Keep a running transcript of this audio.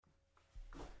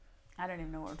I don't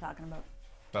even know what we're talking about.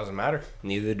 Doesn't matter.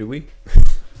 Neither do we.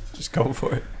 Just go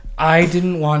for it. I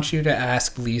didn't want you to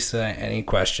ask Lisa any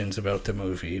questions about the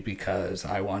movie because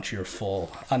I want your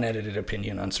full, unedited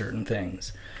opinion on certain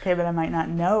things. Okay, but I might not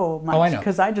know much. Oh, I know.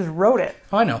 Because I just wrote it.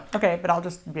 Oh, I know. Okay, but I'll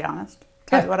just be honest.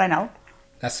 Tell you what I know.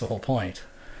 That's the whole point.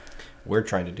 We're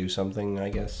trying to do something, I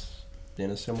guess,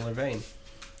 in a similar vein.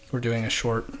 We're doing a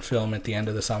short film at the end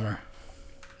of the summer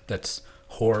that's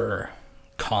horror,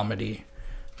 comedy,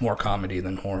 more comedy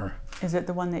than horror. Is it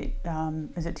the one that,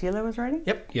 is it Tila was writing?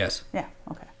 Yep. Yes. Yeah,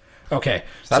 okay. Okay.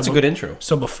 So that's a good intro.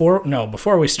 So before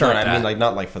we start I mean, like,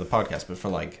 not like for the podcast, but for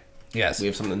like, yes, we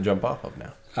have something to jump off of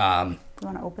now. Do you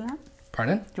want to open that?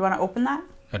 Pardon? Do you want to open that?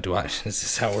 Oh, do I? This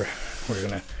is how we're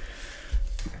gonna.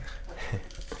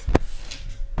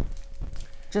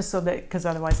 Just so that, because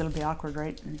otherwise it'll be awkward,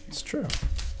 right? It's true.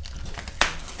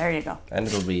 There you go. And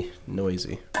it'll be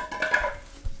noisy.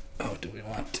 Oh, do we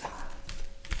want?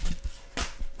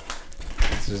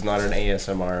 This is not an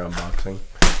ASMR unboxing.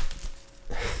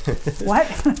 What?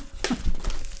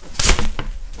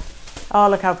 Oh,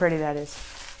 look how pretty that is.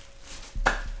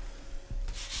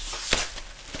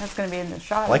 That's going to be in the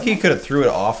shot. Like you could have threw it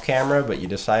off camera, but you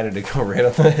decided to go right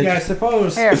on the Yeah, I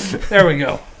suppose. Here. There we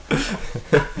go.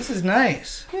 This is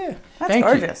nice. Yeah, That's Thank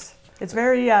you. gorgeous. It's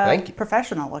very Thank you.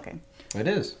 professional looking. it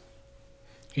is.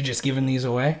 You just giving these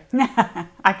away?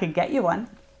 I could get you one.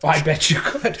 Oh, I bet you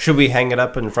could. Should we hang it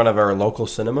up in front of our local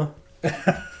cinema?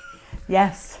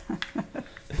 Yes.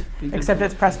 Except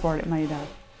it's pressboard. It might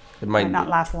It might not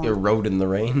last long. erode in the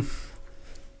rain.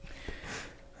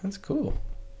 That's cool.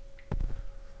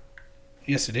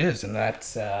 Yes, it is, and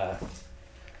that's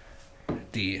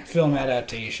the film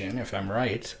adaptation, if I'm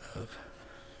right.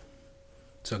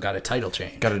 So it got a title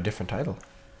change. Got a different title.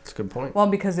 That's a good point. Well,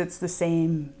 because it's the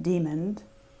same demon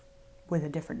with a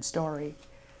different story.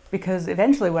 Because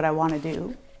eventually what I want to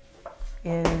do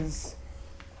is,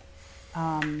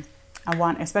 I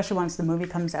want, especially once the movie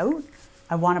comes out,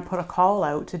 I want to put a call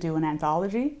out to do an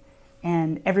anthology,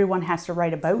 and everyone has to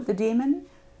write about the demon,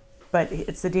 but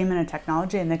it's the demon and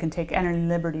technology, and they can take any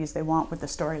liberties they want with the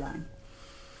storyline.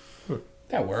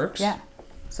 That works. Yeah.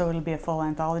 So it'll be a full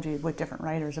anthology with different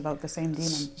writers about the same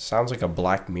demon. Sounds like a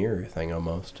Black Mirror thing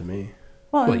almost to me.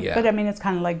 Well, yeah. but I mean, it's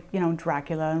kind of like,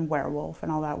 Dracula and Werewolf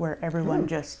and all that, where everyone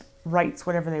just writes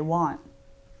whatever they want.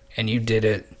 And you did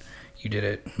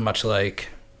it much like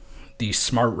the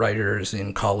smart writers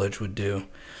in college would do.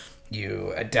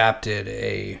 You adapted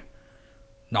a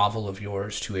novel of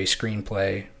yours to a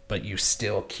screenplay, but you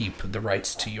still keep the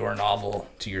rights to your novel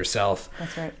to yourself.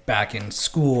 That's right. Back in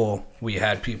school, we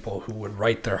had people who would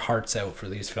write their hearts out for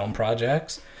these film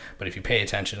projects, but if you pay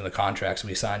attention to the contracts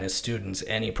we sign as students,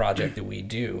 any project that we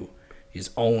do is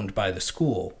owned by the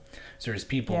school. So there's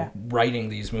people writing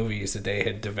these movies that they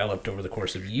had developed over the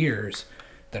course of years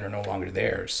that are no longer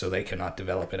theirs, so they cannot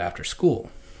develop it after school.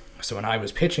 So when I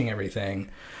was pitching everything,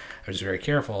 I was very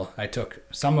careful. I took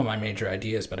some of my major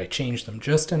ideas, but I changed them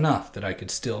just enough that I could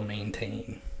still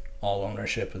maintain all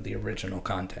ownership of the original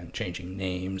content, changing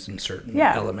names and certain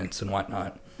elements and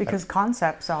whatnot. Because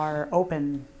concepts are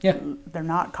open. Yeah. They're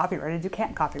not copyrighted. You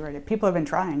can't copyright it. People have been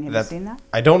trying. Have you seen that?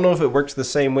 I don't know if it works the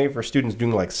same way for students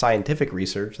doing like scientific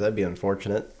research. That'd be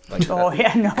unfortunate. Like, Oh,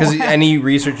 yeah, no. because any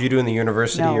research you do in the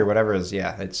university No. or whatever is,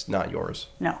 it's not yours.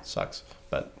 No. Sucks,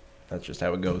 but that's just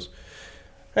how it goes.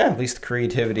 Yeah, at least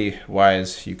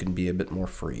creativity-wise, you can be a bit more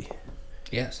free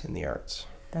Yes. in the arts.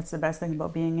 That's the best thing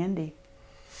about being indie.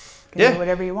 You can do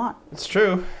whatever you want. It's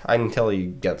true. Until you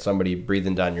get somebody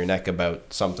breathing down your neck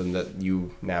about something that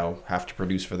you now have to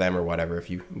produce for them or whatever, if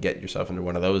you get yourself into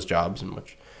one of those jobs, in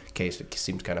which case it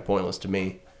seems kind of pointless to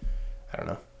me. I don't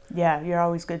know. Yeah, you're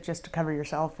always good just to cover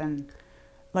yourself. And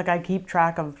like I keep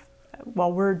track of,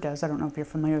 well, Word does. I don't know if you're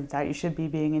familiar with that. You should be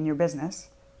being in your business.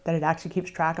 That it actually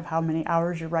keeps track of how many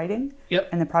hours you're writing. Yep.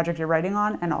 And the project you're writing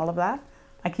on and all of that.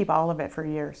 I keep all of it for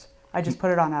years. I just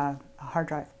put it on a hard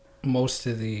drive. Most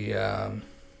of the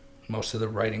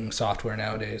writing software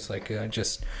nowadays, like I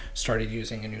just started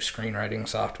using a new screenwriting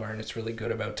software, and it's really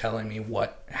good about telling me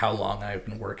how long I've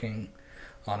been working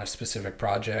on a specific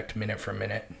project, minute for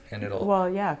minute, and it'll. Well,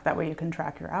 yeah, that way you can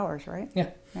track your hours, right? Yeah.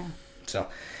 Yeah. So,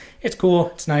 it's cool.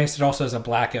 It's nice. It also has a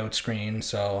blackout screen,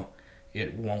 so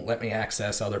it won't let me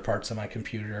access other parts of my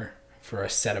computer for a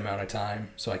set amount of time,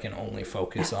 so I can only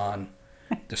focus on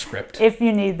the script. If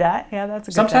you need that, yeah, that's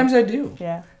a good Sometimes thing. I do.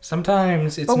 Yeah.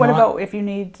 Sometimes it's But what not. about if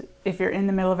you're in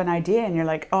the middle of an idea and you're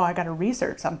like, oh, I got to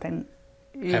research something.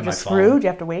 You're have my just phone. screwed. You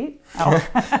have to wait.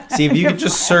 Oh. See, if you could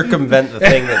just circumvent the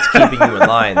thing that's keeping you in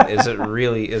line, is there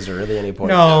really any point?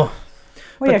 No.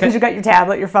 Well, yeah, But because you got your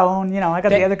tablet, your phone. I got the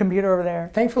That- other computer over there.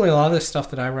 Thankfully, a lot of this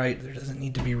stuff that I write, there doesn't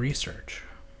need to be research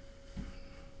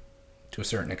to a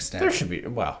certain extent. There should be.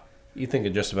 Well, you think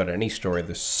of just about any story,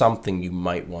 there's something you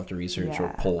might want to research or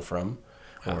Yeah. pull from.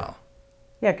 Or, Wow.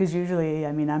 Yeah, because usually,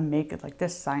 I'm making like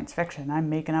this science fiction. I'm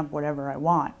making up whatever I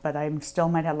want, but I still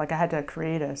might have I had to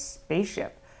create a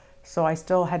spaceship, so I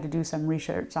still had to do some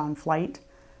research on flight,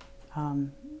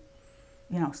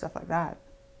 stuff like that.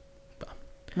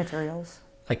 Materials.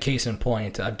 Like case in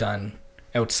point, I've done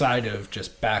outside of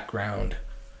just background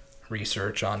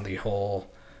research on the whole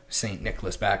St.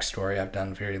 Nicholas backstory. I've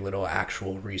done very little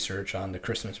actual research on the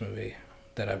Christmas movie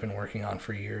that I've been working on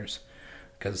for years,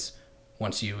 because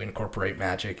once you incorporate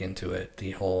magic into it,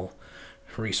 the whole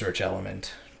research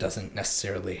element doesn't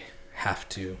necessarily have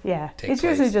to Yeah, take it's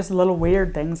place. usually just little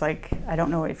weird things like I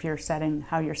don't know if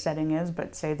how your setting is,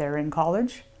 but say they're in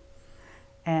college,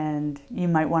 and you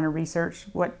might want to research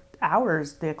what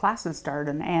hours the classes start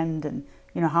and end, and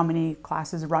how many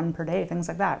classes run per day, things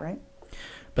like that, right?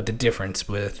 But the difference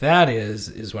with that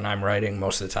is when I'm writing,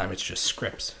 most of the time it's just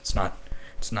scripts. It's not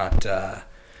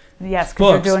Yes, because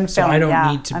you're books. doing film. So I don't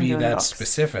yeah, need to I'm be doing that books.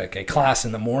 specific. A class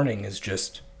in the morning is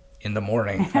just in the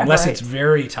morning. Unless Right. it's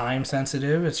very time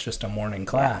sensitive, it's just a morning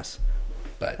class.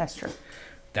 But That's true.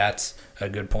 that's a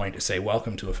good point to say,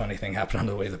 welcome to A Funny Thing Happened on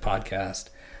the Way, the podcast.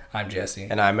 I'm Jesse.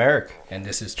 And I'm Eric. And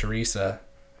this is Teresa.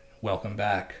 Welcome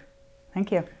back.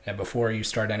 Thank you. And before you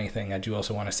start anything, I do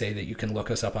also want to say that you can look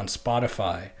us up on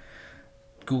Spotify,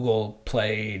 Google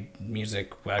Play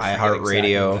Music, I forget exactly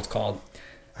iHeartRadio. what it's called.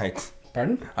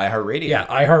 Pardon? iHeartRadio. Yeah,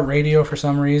 iHeartRadio for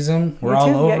some reason. We're all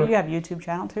YouTube, over. You have YouTube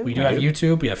channel too. We do have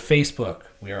YouTube. We have Facebook.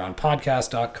 We are on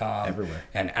podcast.com. Everywhere.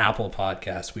 And Apple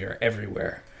Podcasts. We are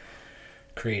everywhere.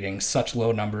 Creating such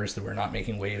low numbers that we're not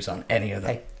making waves on any of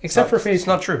them. Except for Facebook. It's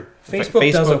not true.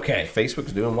 Facebook does okay.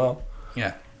 Facebook's doing well.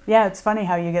 Yeah. Yeah, it's funny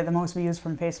how you get the most views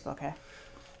from Facebook.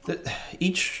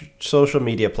 Each social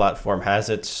media platform has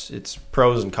its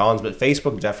pros and cons, but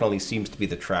Facebook definitely seems to be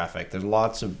the traffic. There's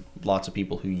lots of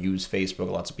people who use Facebook,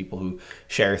 lots of people who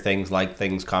share things, like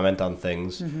things, comment on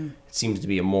things. Mm-hmm. It seems to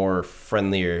be a more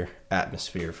friendlier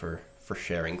atmosphere for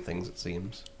sharing things, it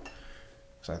seems.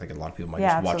 So I think a lot of people might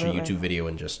just watch a absolutely. YouTube video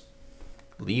and just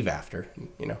leave after,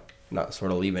 not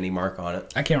sort of leave any mark on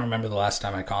it. I can't remember the last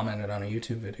time I commented on a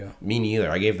YouTube video. Me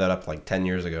neither. I gave that up like 10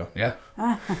 years ago. Yeah.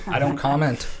 I don't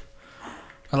comment.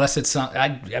 Unless it's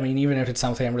even if it's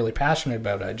something I'm really passionate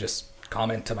about, I just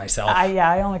comment to myself.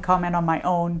 I only comment on my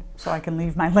own so I can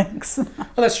leave my links. Well,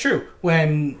 that's true.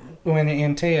 When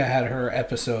Antea had her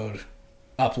episode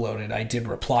uploaded, I did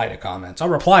reply to comments. I'll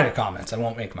reply to comments. I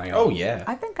won't make my own. Oh, yeah.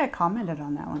 I think I commented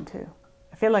on that one too.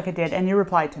 I feel like I did, and you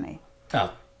replied to me,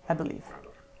 Oh, I believe.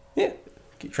 Yeah.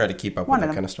 Try to keep up One with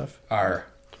of that them. kind of stuff. our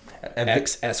And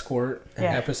ex-escort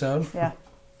Yeah. episode. Yeah.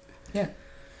 Yeah.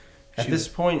 At this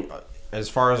point, as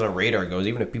far as our radar goes,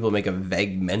 even if people make a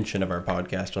vague mention of our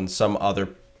podcast on some other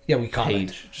Yeah, we comment.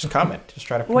 page, just comment. Just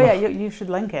try to Well, yeah, promote. you should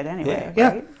link it anyway. Yeah.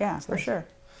 Right? Yeah, for sure.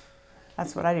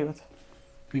 That's what I do with.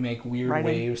 We make weird Writing.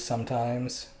 waves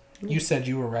sometimes. You said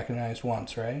you were recognized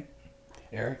once, right,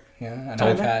 Eric? Yeah, and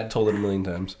Told, I've told it a million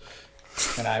times.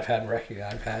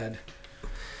 had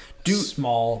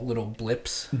small little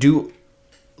blips. Do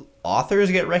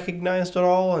authors get recognized at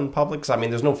all in public? 'Cause, I mean,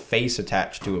 there's no face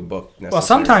attached to a book necessarily. Well,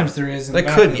 sometimes there is. In the There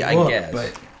back could of the be, I book, guess.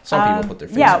 But Some people put their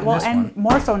face Yeah, in well, this and one.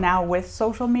 more so now with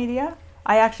social media.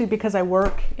 I actually, because I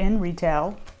work in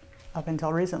retail up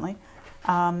until recently,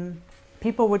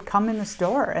 people would come in the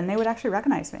store and they would actually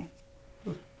recognize me.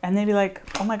 And they'd be like,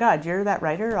 oh my God, you're that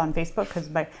writer on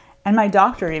Facebook? And my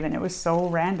doctor even, it was so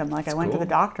random. Like I went to cool. the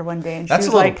doctor one day and That's she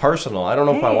a was little like, personal. I don't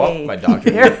know if I "Hey." want my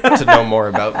doctor to know more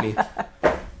about me.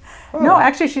 no,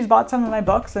 actually she's bought some of my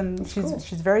books and cool.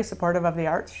 she's very supportive of the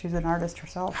arts. She's an artist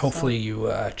herself. so hopefully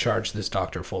you charge this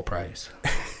doctor full price.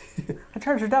 I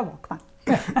charge her double. Come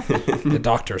on. The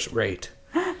doctor's rate.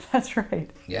 That's right.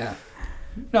 Yeah.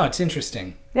 No, it's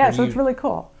interesting. Yeah, When so it's you- really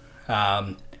cool.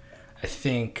 I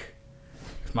think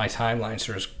if my timeline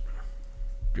serves,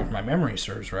 if my memory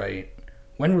serves right,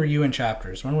 when were you in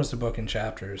chapters? When was the book in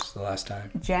chapters the last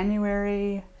time?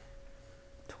 January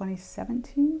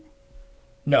 2017?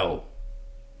 No.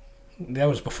 That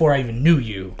was before I even knew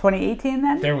you. 2018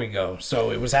 then? There we go.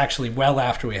 So it was actually well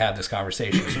after we had this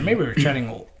conversation. So maybe we're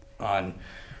treading on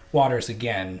waters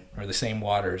again, or the same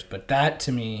waters. But that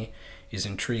to me is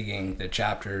intriguing that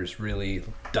Chapters really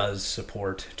does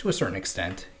support, to a certain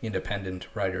extent, independent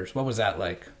writers. What was that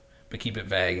like? But keep it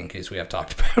vague in case we have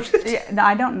talked about it. Yeah, no,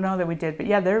 I don't know that we did, but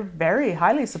yeah, they're very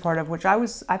highly supportive, which I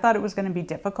thought it was going to be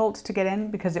difficult to get in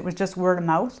because it was just word of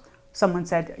mouth. Someone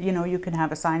said, you can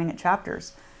have a signing at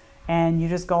Chapters. And you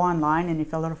just go online and you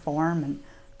fill out a form and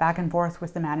back and forth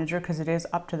with the manager, because it is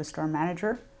up to the store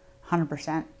manager,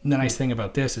 100%. The nice thing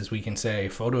about this is we can say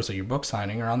photos of your book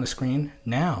signing are on the screen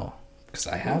now, because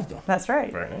I have them. That's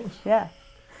right. Very nice. Yeah.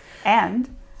 And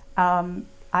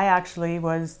I actually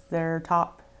was their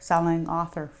top selling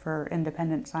author for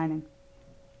independent signing.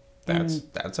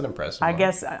 That's an impressive I one.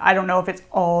 guess, I don't know if it's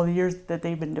all the years that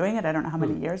they've been doing it. I don't know how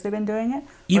many years they've been doing it.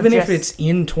 Even if just- it's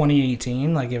in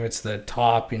 2018, like if it's the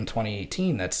top in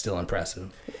 2018, that's still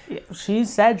impressive. She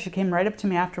said, she came right up to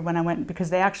me after when I went,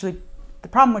 because they actually, the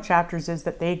problem with Chapters is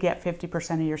that they get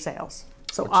 50% of your sales.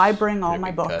 So Which I is bring all pretty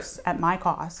my big cut. books at my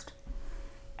cost,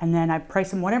 and then I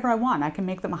price them whatever I want. I can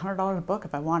make them $100 a book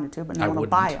if I wanted to, but no I one will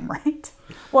buy them, right?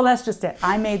 Well, that's just it.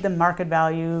 I made them market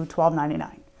value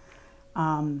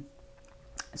 $12.99.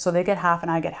 So they get half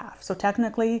and I get half. So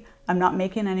technically, I'm not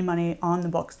making any money on the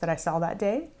books that I sell that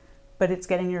day, but it's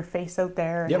getting your face out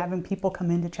there and Yep. having people come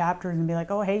into Chapters and be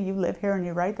like, oh, hey, you live here and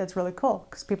you write. That's really cool,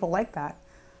 because people like that.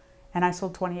 And I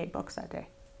sold 28 books that day,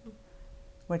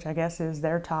 which I guess is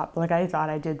their top. Like, I thought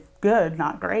I did good,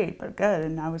 not great, but good.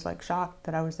 And I was like shocked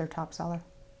that I was their top seller.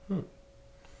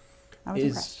 I was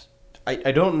impressed.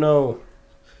 I don't know.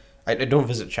 I don't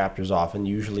visit Chapters often.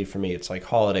 Usually for me, it's like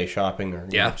holiday shopping or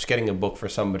Yeah. just getting a book for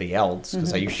somebody else,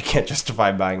 because I usually can't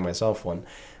justify buying myself one.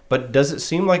 But does it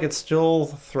seem like it's still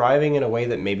thriving in a way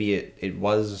that maybe it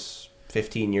was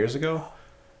 15 years ago?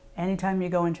 Anytime you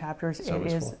go in Chapters, It's it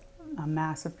always is full. a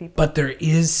mass of people. But there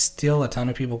is still a ton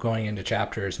of people going into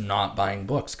Chapters not buying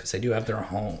books, because they do have their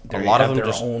home. They lot of have them their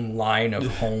just- own line of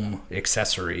home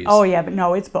accessories. Oh yeah, but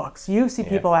no, it's books. You see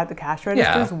people at the cash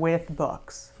registers Yeah. with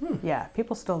books. Yeah,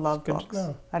 people still love good to books.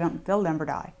 know. They'll never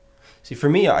die. See, for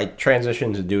me, I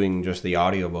transitioned to doing just the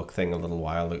audiobook thing a little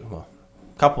while ago. Well,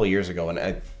 a couple of years ago, and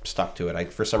I stuck to it. I,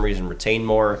 for some reason, retain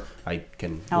more. I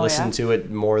can Oh, listen yeah? to it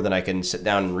more than I can sit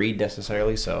down and read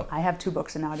necessarily, so I have 2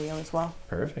 books in audio as well.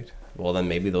 perfect. Well, then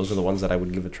maybe those are the ones that I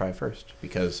would give a try first,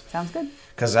 because Sounds good.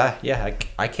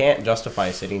 I can't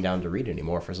justify sitting down to read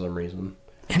anymore for some reason.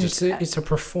 And it's a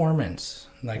performance.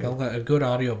 Like a good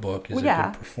audiobook is Well, a yeah.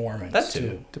 good performance That too.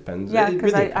 too depends. Yeah, It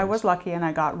because really I depends. was lucky and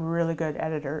I got really good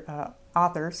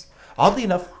authors. Oddly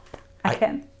enough, I I-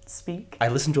 can't speak. I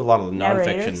listen to a lot of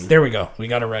Narrators. nonfiction. There we go. We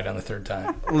got it right on the third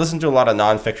time. Listen to a lot of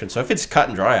nonfiction. So if it's cut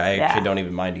and dry, I Yeah. actually don't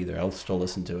even mind either. I'll still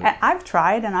listen to it. I've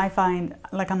tried and I find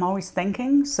like I'm always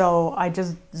thinking, so I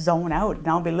just zone out and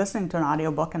I'll be listening to an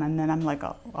audiobook and then I'm like,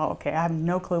 oh, okay, I have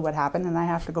no clue what happened and I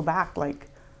have to go back like,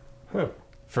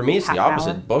 For me, it's the half an opposite.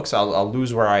 hour. Books, I'll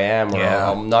lose where I am, or Yeah.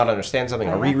 I'll not understand something.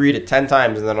 I'll Okay. reread it 10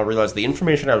 times, and then I'll realize the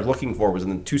information I was looking for was in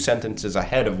the 2 sentences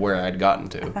ahead of where I'd gotten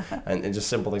to. and just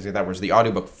simple things like that, whereas the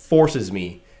audiobook forces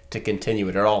me to continue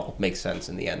it. It all makes sense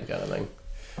in the end, kind of thing.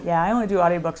 yeah, I only do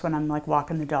audiobooks when I'm like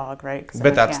walking the dog, right? 'Cause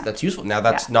But then I that's can't. useful. Now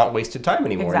that's Yeah. not wasted time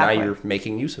anymore. Exactly. Now you're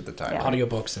making use of the time. Yeah.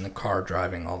 Audiobooks in the car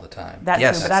driving all the time. That's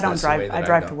Yes, true, but I don't that's the way drive. that I I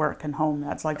drive go. to work and home.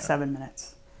 That's like 7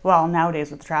 minutes. Well,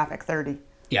 nowadays with traffic, 30.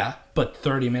 Yeah, but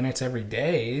 30 minutes every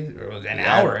day, or an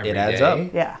Yeah, hour every it day. adds up.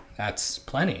 Yeah. That's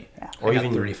plenty. Yeah. Or Or I got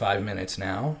even- 35 minutes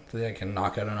now. I can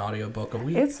knock out an audiobook a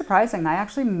week. It's surprising. I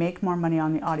actually make more money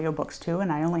on the audiobooks too,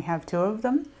 and I only have 2 of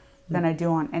them than I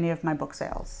do on any of my book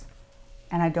sales.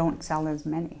 And I don't sell as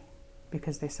many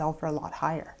because they sell for a lot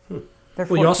higher. They're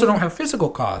Well, you also 14. don't have physical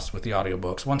costs with the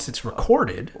audiobooks. Once it's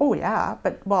recorded, Oh yeah,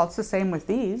 but well, it's the same with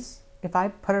these. If I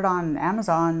put it on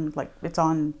Amazon, like it's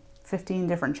on 15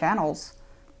 different channels,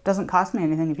 doesn't cost me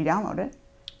anything if you download it,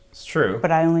 It's true. but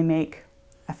I only make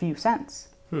a few cents.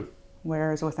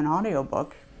 Whereas with an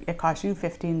audiobook, it costs you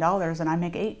 $15 and I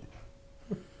make 8.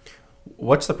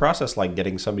 What's the process like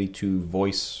getting somebody to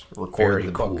voice record very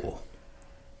the cool. book?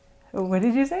 What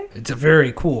did you say? It's a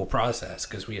very cool process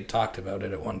because we had talked about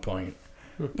it at one point.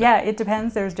 Yeah, it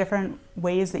depends. There's different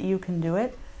ways that you can do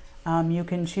it. You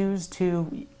can choose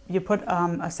to, you put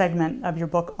a segment of your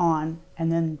book on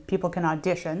and then people can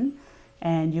audition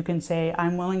and you can say,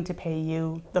 I'm willing to pay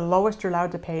you, the lowest you're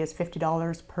allowed to pay is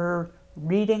 $50 per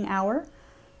reading hour.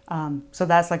 So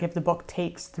that's like if the book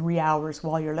takes 3 hours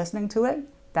while you're listening to it,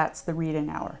 that's the reading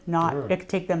hour. Not, it could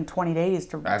take them 20 days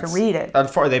to read it.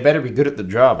 They better be good at the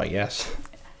job, I guess.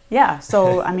 Yeah,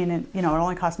 so I mean, it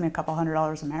only cost me a couple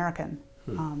 $100 American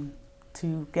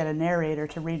to get a narrator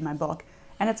to read my book,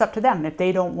 and it's up to them if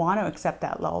they don't want to accept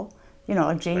that low.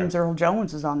 Like James Earl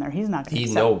Jones is on there; he's not going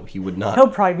to. He would not. He'll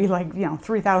probably be like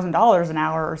 $3,000 an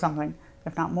hour or something,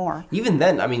 if not more. Even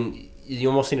then, I mean, you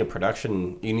almost need a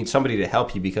production. You need somebody to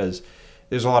help you because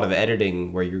there's a lot of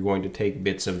editing where you're going to take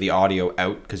bits of the audio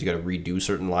out because you got to redo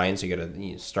certain lines. You got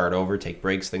to start over, take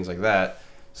breaks, things like that.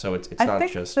 So it's I not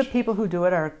think just the people who do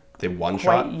it are the one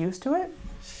quite shot. used to it.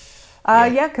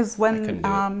 Yeah, because couldn't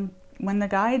do when the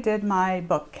guy did my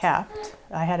book Kept,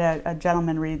 I had a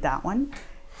gentleman read that one,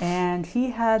 and he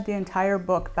had the entire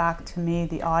book back to me,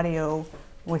 the audio,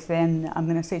 within, I'm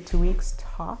going to say 2 weeks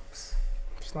tops.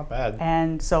 It's not bad.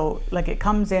 And so, like, it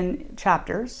comes in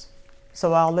chapters,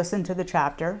 so I'll listen to the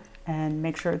chapter and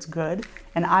make sure it's good.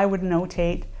 And I would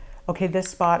notate, okay, this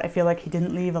spot, I feel like he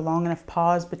didn't leave a long enough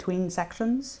pause between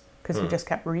sections because he just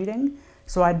kept reading.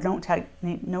 So I'd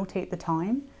notate the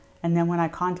time. And then when I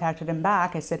contacted him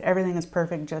back, I said, everything is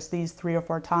perfect, just these 3 or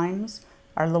 4 times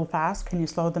are a little fast. Can you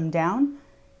slow them down?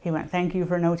 He went, thank you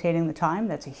for notating the time.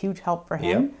 That's a huge help for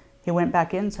him. Yep. He went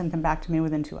back in, sent them back to me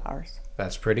within 2 hours.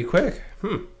 That's pretty quick.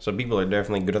 So people are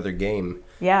definitely good at their game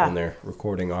when they're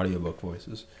recording audiobook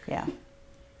voices. Yeah.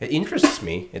 It interests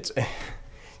me. It's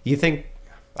you think,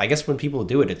 I guess when people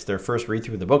do it, it's their first read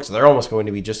through of the book, so they're almost going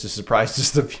to be just as surprised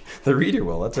as the reader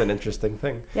will. That's an interesting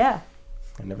thing. Yeah.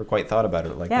 I never quite thought about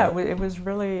it like that. Yeah, it was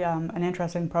really an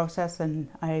interesting process, and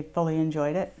I fully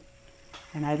enjoyed it.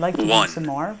 And I'd like to do 1. some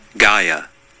more. Gaia.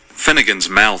 Finnegan's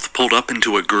mouth pulled up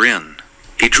into a grin.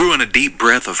 He drew in a deep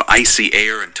breath of icy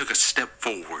air and took a step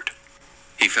forward.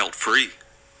 He felt free.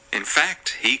 In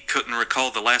fact, he couldn't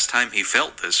recall the last time he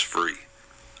felt this free.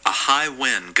 A high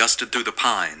wind gusted through the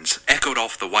pines, echoed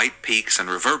off the white peaks, and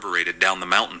reverberated down the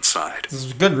mountainside. This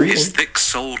is good reading. His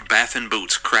thick-soled Baffin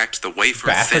boots cracked the Baffin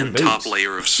wafer-thin top boots.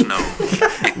 layer of snow.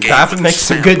 It gave Baffin with a makes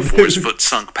some snap good before his boots. foot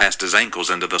sunk past his ankles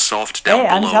into the soft down Hey,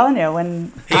 I'm below. telling you,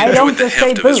 when He I enjoyed don't the just say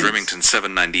heft of his boots. Remington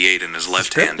 798 in his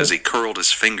left hand as he curled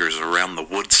his fingers around the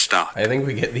wood stock. I think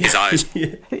we get the His eyes-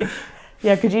 idea.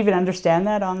 Yeah, could you even understand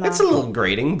that on the? It's a little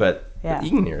grating, but Yeah.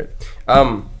 you can hear it.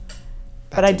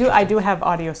 But I do have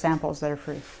audio samples that are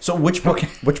free. So which book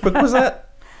was that?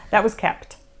 That was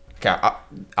Kept. Okay,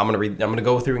 I'm gonna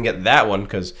go through and get that one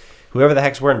because whoever the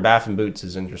heck's wearing Baffin boots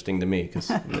is interesting to me because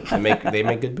they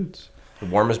make good boots. The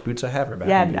warmest boots I have are Baffin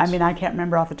Yeah, boots. I mean, I can't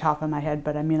remember off the top of my head,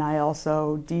 but I mean, I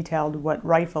also detailed what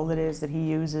rifle it is that he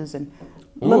uses and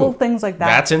little things like that.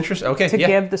 That's interesting. Okay, to yeah.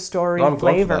 give the story Well, I'm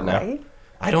glad for flavor, that now. right?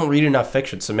 I don't read enough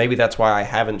fiction, so maybe that's why I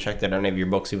haven't checked out any of your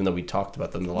books, even though we talked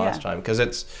about them the last time.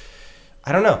 Because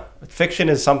I don't know. Fiction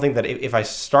is something that if I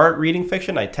start reading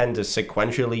fiction, I tend to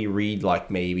sequentially read like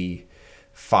maybe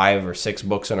 5 or 6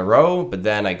 books in a row, but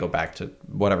then I go back to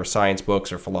whatever science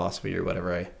books or philosophy or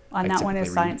whatever And that one is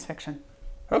typically science fiction.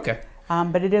 read. Okay.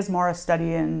 But it is more a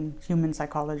study in human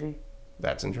psychology.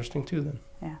 That's interesting too then.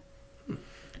 Yeah.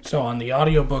 So on the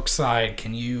audiobook side,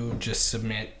 can you just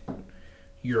submit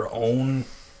your own,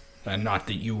 and not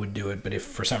that you would do it, but if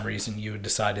for some reason you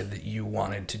decided that you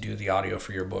wanted to do the audio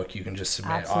for your book, you can just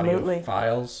submit Absolutely. audio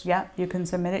files? Yeah, you can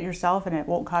submit it yourself and it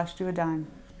won't cost you a dime.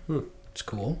 It's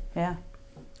cool. Yeah.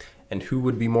 And who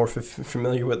would be more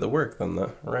familiar with the work than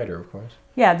the writer, of course?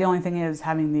 Yeah, the only thing is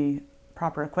having the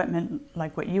proper equipment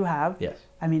like what you have. Yes.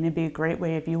 I mean, it'd be a great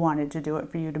way if you wanted to do it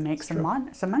for you to make some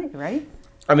money, right?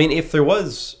 I mean, if there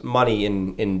was money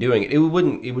in doing it, it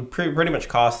would pretty much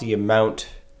cost the amount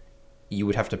you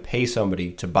would have to pay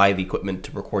somebody to buy the equipment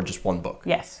to record just one book.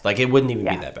 Yes. Like, it wouldn't even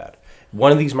be that bad.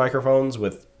 One of these microphones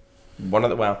with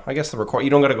I guess you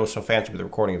don't got to go so fancy with the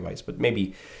recording device, but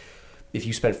maybe if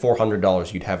you spent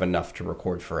 $400, you'd have enough to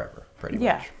record forever, pretty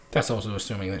much. That's also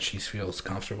assuming that she feels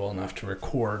comfortable enough to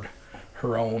record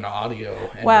her own audio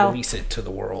and release it to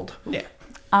the world. Yeah.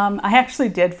 I actually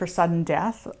did for Sudden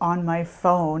Death on my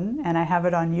phone, and I have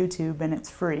it on YouTube, and it's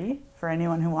free for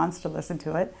anyone who wants to listen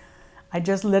to it. I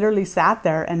just literally sat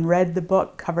there and read the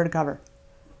book cover to cover.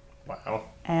 Wow.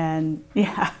 And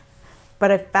yeah, but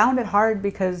I found it hard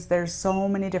because there's so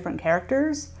many different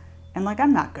characters, and like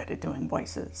I'm not good at doing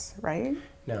voices, right?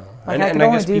 No. Like I can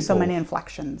only do so many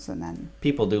inflections, and then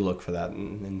people do look for that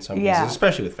in some cases,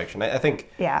 especially with fiction. I think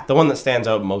the one that stands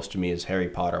out most to me is Harry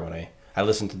Potter. When I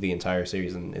listened to the entire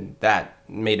series, and that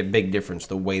made a big difference.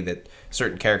 The way that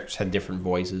certain characters had different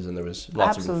voices, and there was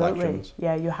lots of inflections.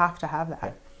 Yeah, you have to have that.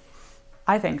 Yeah.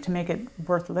 I think to make it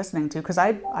worth listening to, because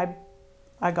I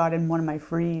got in one of my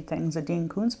free things a Dean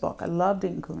Koontz book. I love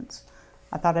Dean Koontz.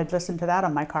 I thought I'd listen to that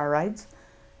on my car rides,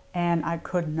 and I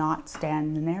could not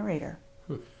stand the narrator.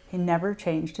 He never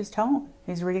changed his tone.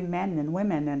 He's reading men and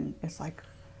women, and it's like,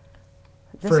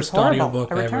 this First is horrible.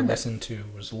 audiobook I ever it. listened to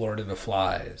was Lord of the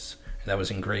Flies. That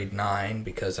was in grade 9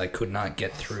 because I could not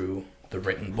get through the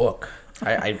written book.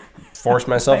 I forced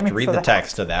myself to read the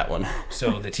text of that one.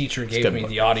 So the teacher gave me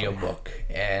the audiobook,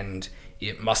 and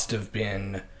it must have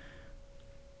been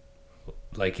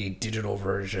like a digital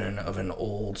version of an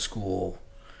old school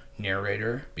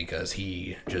narrator because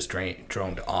he just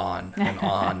droned on and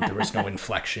on. There was no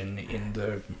inflection in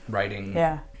the writing.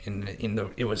 Yeah.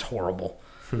 It was horrible.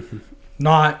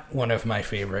 Not one of my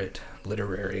favorite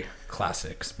literary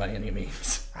classics by any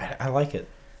means. I like it.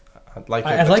 I like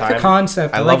I like the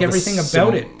concept. I like love the everything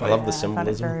about it. I But love the I thought it's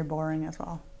symbolism. very boring as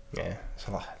well. Yeah, it's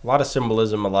a lot of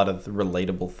symbolism, a lot of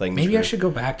relatable things. maybe for I should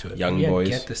go back to it. young Maybe boys.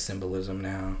 I get the symbolism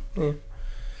now. Yeah.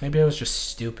 Maybe I was just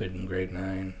stupid in grade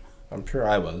 9. I'm sure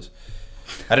I was.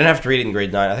 I didn't have to read it in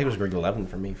grade 9. I think it was grade 11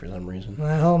 for me for some reason. What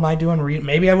the hell am I doing?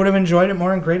 Maybe I would have enjoyed it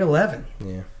more in grade 11.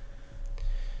 Yeah.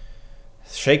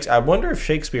 I wonder if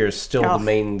Shakespeare is still Oh. the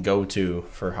main go-to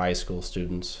for high school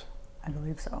students. I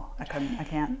believe so. I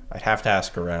can't. I'd have to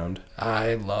ask around.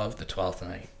 I love The Twelfth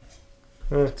Night.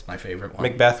 Eh. It's my favorite one.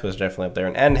 Macbeth was definitely up there,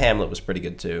 and Hamlet was pretty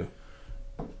good too.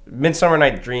 Midsummer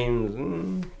Night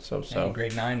Dreams, so. And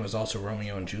grade 9 was also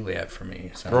Romeo and Juliet for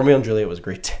me. So. Romeo and Juliet was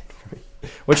grade 10 for me,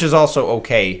 which is also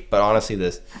okay. But honestly,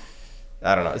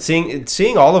 I don't know.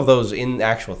 Seeing all of those in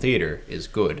actual theater is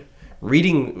good.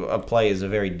 Reading a play is a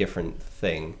very different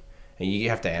thing, and you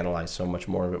have to analyze so much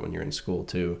more of it when you're in school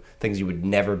too. Things you would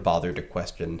never bother to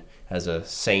question as a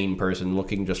sane person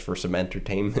looking just for some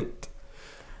entertainment.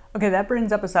 Okay, that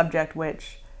brings up a subject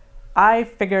which I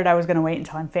figured I was going to wait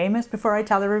until I'm famous before I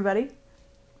tell everybody,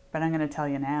 but I'm going to tell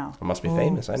you now. I must be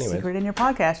famous anyways. Secret in your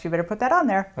podcast. You better put that on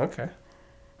there. Okay.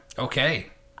 Okay.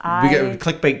 We got a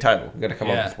clickbait title. We got to come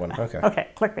up with one. Okay. Okay,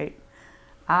 clickbait.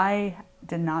 I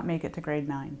did not make it to grade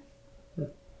 9.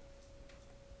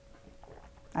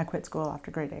 I quit school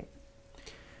after grade 8.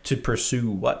 To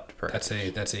pursue what? Perhaps?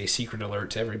 That's a secret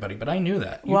alert to everybody, but I knew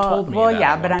that. You Well- told me well, that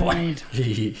yeah, at but one I mean-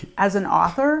 point. As an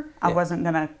author, I Yeah. wasn't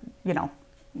going to,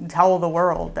 tell the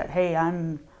world that, hey,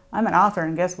 I'm an author,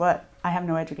 and guess what? I have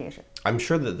no education. I'm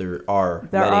sure that there are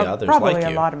There many are others probably like a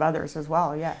you. lot of others as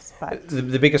well, yes. But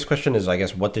The biggest question is, I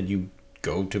guess, what did you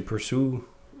go to pursue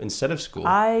instead of school?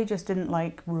 I just didn't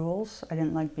like rules. I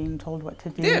didn't like being told what to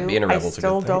do. Yeah, being a I rebel's a good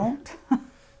still thing. don't.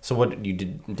 So what you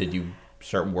did? Did you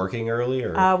start working early,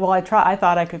 or Well, I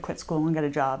thought I could quit school and get a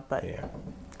job, but yeah?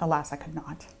 alas, I could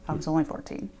not. I was only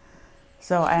 14.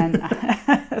 So,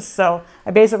 so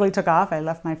I basically took off. I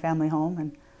left my family home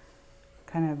and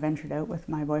kind of ventured out with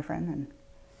my boyfriend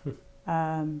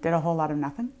and did a whole lot of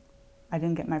nothing. I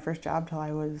didn't get my first job till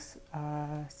I was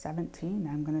 17,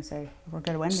 I'm going to say. I worked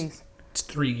at Wendy's. It's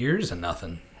 3 years and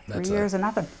nothing. 3 years of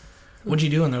nothing. What'd you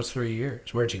do in those 3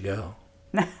 years? Where'd you go?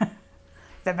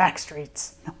 The back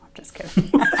streets. No, I'm just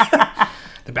kidding.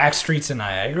 The back streets in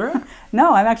Niagara?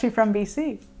 No, I'm actually from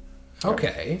BC.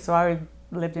 Okay. So I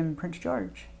lived in Prince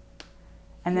George.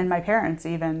 And then my parents,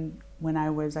 even when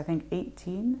I was, I think,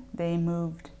 18, they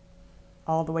moved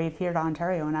all the way here to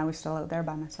Ontario, and I was still out there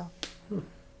by myself.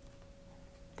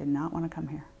 Did not want to come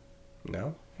here.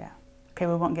 No. Yeah. Okay,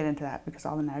 we won't get into that because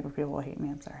all the Niagara people will hate me.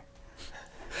 I'm sorry.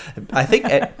 I think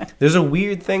there's a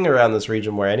weird thing around this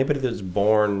region where anybody that's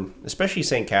born, especially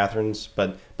St. Catharines,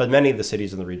 but many of the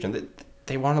cities in the region,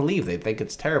 they want to leave. They think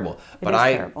it's terrible. But is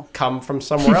I terrible. come from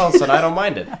somewhere else and I don't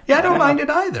mind it. Yeah, I don't mind it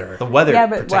either. The weather, Yeah,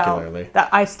 but particularly.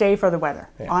 I stay for the weather.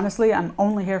 Yeah. Honestly, I'm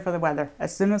only here for the weather.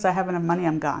 As soon as I have enough money,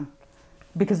 I'm gone.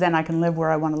 Because then I can live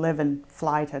where I want to live and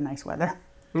fly to nice weather.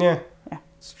 Yeah, Yeah.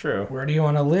 it's true. Where do you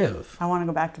want to live? I want to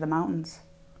go back to the mountains.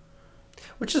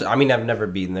 Which is, I mean, I've never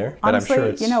been there, but Honestly, I'm sure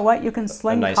it's you know what? You can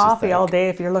sling nice coffee all aesthetic. day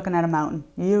if you're looking at a mountain.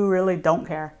 You really don't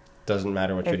care. doesn't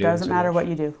matter what you're It doing. doesn't so matter much. what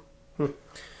you do.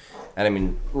 And I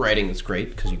mean, writing is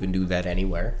great because you can do that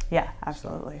anywhere. Yeah,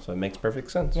 absolutely. So it makes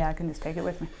perfect sense. Yeah, I can just take it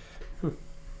with me.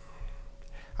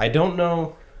 I don't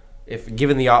know if,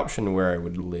 given the option, where I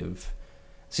would live.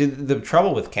 See, the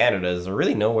trouble with Canada is there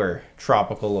really nowhere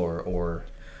tropical or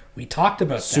We talked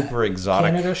about super that.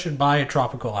 exotic. Canada should buy a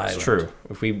tropical island. It's true.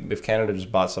 If Canada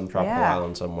just bought some tropical Yeah.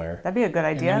 island somewhere, That'd be a good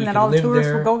idea, and we then could all the live tourists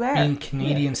there, will go there. Being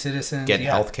Canadian citizens. get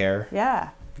yeah. health care, Yeah,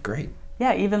 great.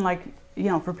 yeah. Even like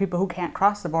for people who can't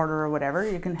cross the border or whatever,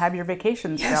 you can have your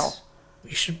vacation Yes. still.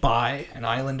 We should buy an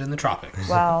island in the tropics.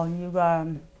 Well, you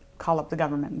call up the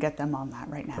government and get them on that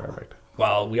right now. Perfect.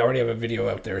 Well, we already have a video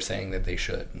out there saying that they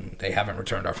should, and they haven't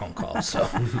returned our phone calls, so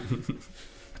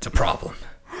it's a problem.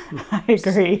 I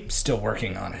agree. Still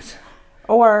working on it.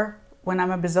 Or when I'm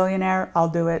a bazillionaire, I'll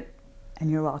do it, and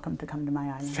you're welcome to come to my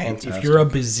island. Fantastic. If you're a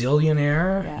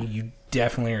bazillionaire, Yeah. you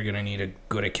definitely are going to need a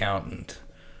good accountant.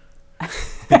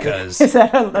 Because, Is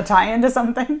that a tie-in to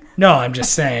something? no, I'm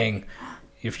just saying,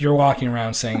 if you're walking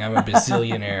around saying I'm a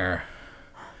bazillionaire,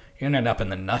 you're going to end up in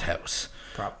the nut house.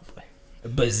 Probably. A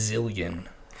bazillion.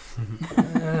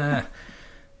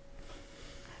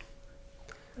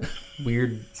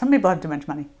 Weird Some people have too much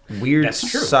money. That's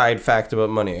true. side fact about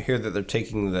money. I hear that they're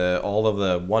taking all of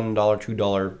the $1,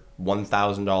 $2,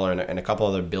 $1,000, and a couple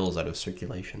other bills out of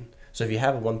circulation. So if you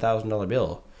have a $1,000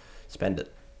 bill, spend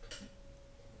it.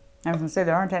 I was going to say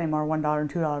there aren't any more $1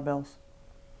 and $2 bills.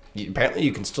 Apparently,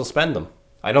 you can still spend them.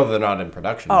 I know they're not in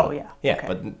production. Oh, but- yeah. Yeah, Okay.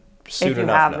 but soon If you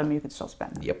enough. have no. them, you can still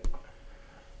spend them. Yep.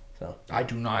 So I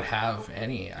do not have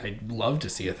any. I'd love to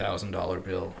see $1,000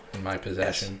 bill in my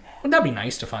possession. Wouldn't that be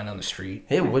nice to find on the street?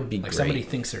 it would be Like great. somebody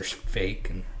thinks they're fake.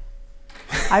 And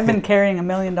I've been carrying $1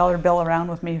 million bill around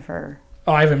with me for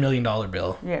oh, I have $1 million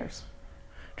bill. years.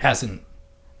 It hasn't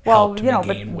Well, helped you know,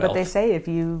 me gain but wealth. they say if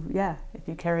you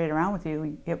carry it around with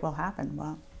you, it will happen.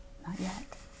 Well, not yet.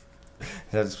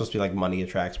 That's supposed to be like money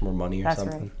attracts more money or That's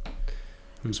something.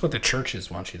 It's what the churches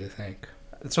want you to think.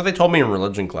 That's what they told me in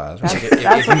religion class. That's, Like, if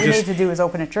that's what you just- need to do is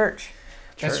open a church.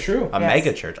 That's true. A Yes.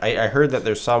 mega church. I heard that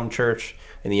there's some church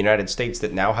in the United States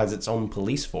that now has its own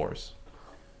police force.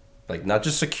 Like, not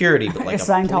just security, but like Is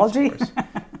a Scientology? police force.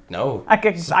 No. I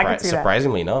could see that.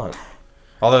 Surprisingly not.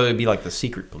 Although it'd be like the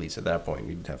secret police at that point.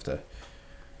 You'd have to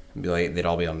be like, they'd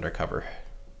all be undercover,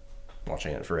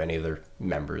 watching it for any of their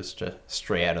members to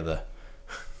stray out of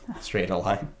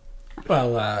line.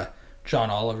 Well,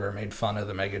 John Oliver made fun of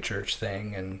the megachurch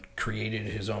thing and created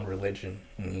his own religion.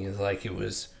 And he's like, it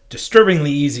was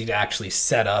disturbingly easy to actually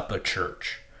set up a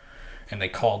church. And they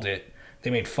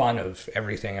made fun of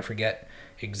everything. I forget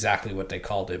exactly what they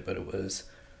called it, but it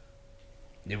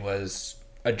was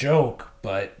a joke,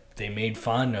 but they made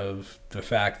fun of the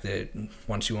fact that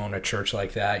once you own a church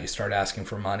like that, you start asking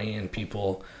for money, and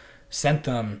people sent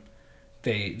them,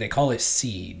 they call it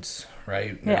seeds,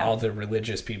 right? And Yeah. all the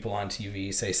religious people on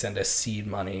TV say, send us seed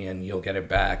money and you'll get it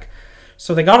back.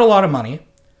 So they got a lot of money.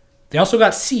 They also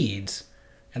got seeds,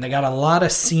 and they got a lot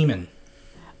of semen.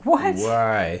 What?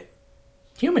 Why?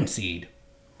 Human seed.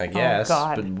 I guess.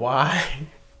 God. But why?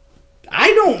 I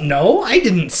don't know. I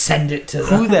didn't send it to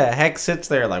Who them. the heck sits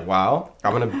there like, wow,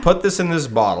 I'm going to put this in this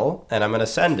bottle and I'm going to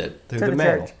send it through To the the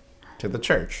mail church. to the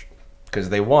church? Because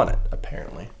they want it,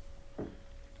 apparently.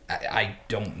 I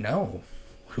don't know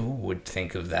who would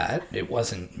think of that. It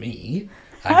wasn't me.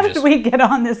 How did we get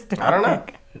on this topic? I don't know.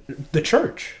 The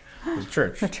church. The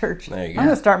church. The church. There you I'm go. going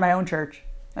to start my own church.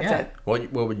 That's Yeah. it.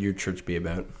 What would your church be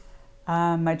about?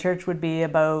 My church would be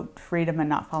about freedom and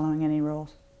not following any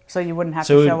rules. So you wouldn't have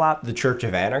So to show up. the Church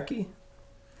of Anarchy?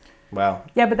 Wow.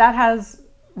 Yeah, but that has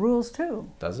rules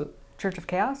too. Does it? Church of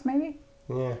Chaos, maybe?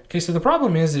 Yeah. Okay, so the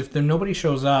problem is if nobody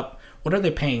shows up, what are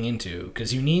they paying into?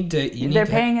 Because you need to. They're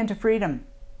paying into freedom.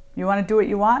 You want to do what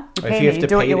you want? You If pay you me, have you to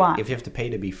do what pay, you want. if you have to pay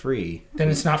to be free, Then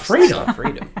it's not it's freedom. not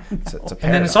freedom. It's a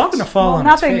And then it's all going to fall on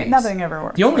nothing, its face. nothing ever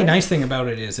works. The only right? nice thing about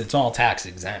it is it's all tax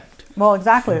exempt. Well,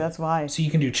 exactly. That's why. So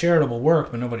you can do charitable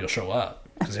work, but nobody will show up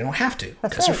because they don't have to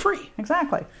That's because right. they're free.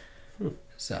 Exactly.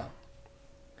 So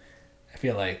I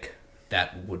feel like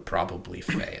that would probably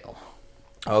fail.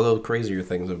 Although crazier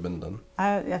things have been done.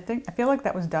 I feel like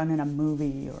that was done in a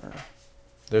movie or.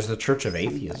 There's the Church of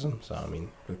Atheism. So, I mean,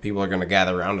 if people are going to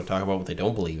gather around to talk about what they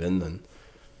don't believe in, then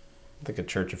I think a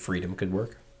Church of Freedom could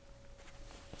work.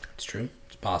 It's true.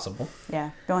 It's possible.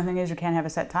 Yeah. The only thing is you can't have a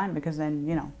set time because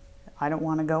then, I don't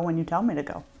want to go when you tell me to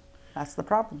go. That's the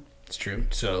problem. It's true.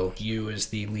 So you, as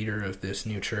the leader of this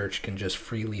new church, can just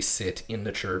freely sit in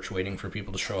the church waiting for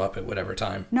people to show up at whatever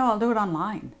time. No, I'll do it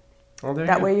online. Oh, there you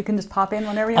That go. way you can just pop in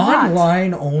whenever you want.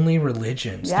 Online only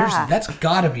religions. Yeah. That's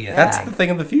got to be a That's thing. the thing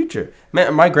of the future.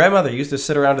 Man, my grandmother used to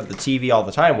sit around at the TV all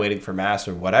the time waiting for mass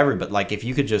or whatever. But like, if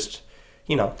you could just,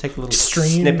 take a little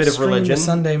snippet of stream the religion,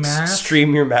 Sunday mass.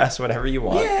 stream your mass whenever you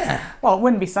want. Yeah. Well, it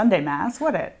wouldn't be Sunday Mass,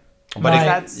 would it? But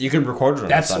That's- you could record it on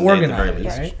That's Sunday at the very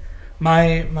organized, least.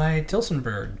 right? My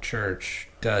Tilsonburg church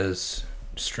does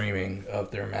streaming of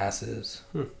their masses.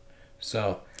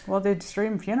 So Well, they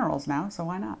stream funerals now, so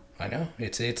why not? I know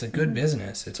it's a good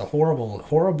business. It's a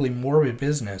horribly morbid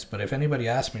business. But if anybody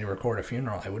asked me to record a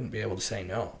funeral, I wouldn't be able to say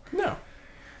no. No.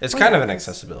 It's kind of an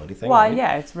accessibility thing. Well, right?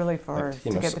 yeah, it's really for Like,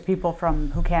 you to know, get so- the people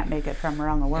who can't make it from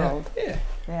around the world. Yeah.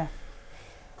 Yeah.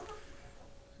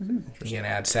 You can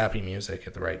add sappy music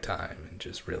at the right time and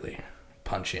just really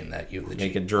punch in that eulogy.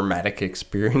 Make a dramatic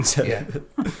experience out Yeah. of it.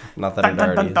 Not that it Dun,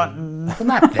 already dun, is. dun,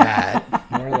 Well, not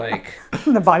that. More like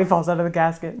dun. The body falls out of the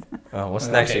casket. Oh, what's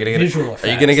Okay, next? Are you visual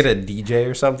gonna get a effects. DJ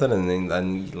or something, and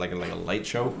then like a light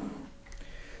show?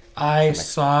 I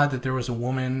saw that there was a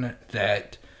woman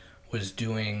that was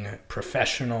doing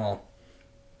professional,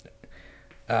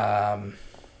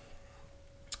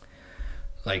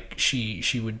 like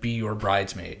she would be your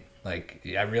bridesmaid. Like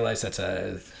I realize it's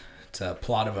a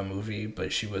plot of a movie,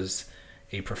 but she was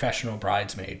a professional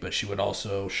bridesmaid, but she would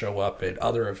also show up at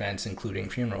other events, including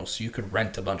funerals. So you could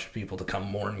rent a bunch of people to come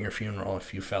mourn your funeral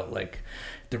if you felt like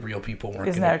the real people weren't.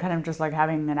 Isn't gonna- that kind of just like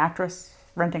having an actress,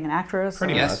 renting an actress?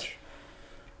 Pretty Yes. much.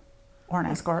 Or an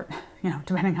escort,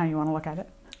 depending how you want to look at it.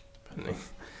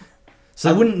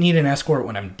 I wouldn't need an escort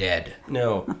when I'm dead.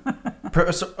 No. I'm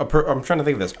trying to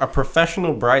think of this. A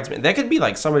professional bridesmaid. That could be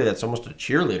like somebody that's almost a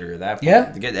cheerleader at that point.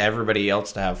 Yeah. To get everybody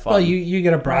else to have fun. Well, you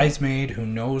get a bridesmaid who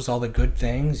knows all the good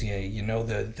things. You know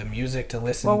the music to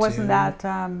listen to. Well, wasn't that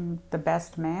The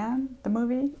Best Man, the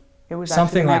movie? It was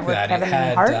something actually like with that? Kevin It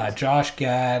had Hart? Josh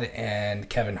Gad and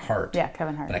Kevin Hart. Yeah,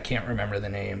 Kevin Hart. But I can't remember the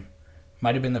name.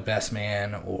 Might have been The Best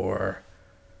Man, or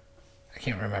I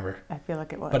can't remember. I feel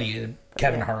like it was. But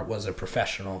Kevin yeah. Hart was a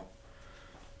professional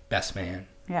best man.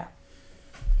 Yeah.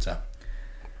 So,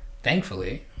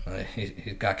 thankfully,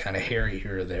 he got kind of hairy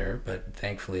here or there, but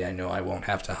thankfully I know I won't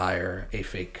have to hire a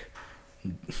fake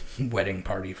wedding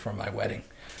party for my wedding.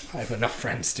 I have enough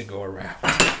friends to go around.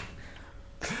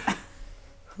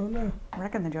 Oh no.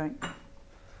 Wrecking the joint.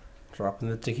 Dropping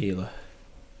the tequila.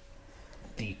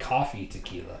 The coffee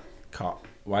tequila.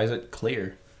 Why is it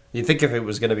clear? You'd think if it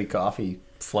was going to be coffee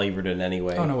flavored in any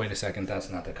way. Oh, no, wait a second. That's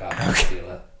not the coffee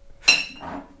tequila.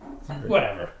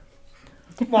 Whatever.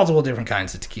 Multiple different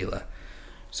kinds of tequila.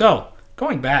 So,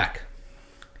 going back,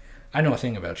 I know a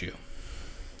thing about you.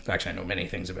 Actually, I know many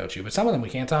things about you, but some of them we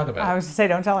can't talk about. I was to say,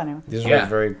 don't tell anyone. These Yeah. are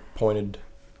very pointed.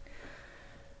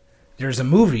 There's a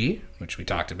movie, which we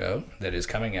talked about, that is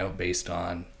coming out based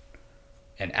on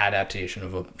an adaptation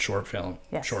of a short film,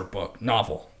 Yes. short book,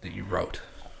 novel that you wrote.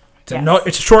 It's, Yes.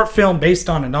 it's a short film based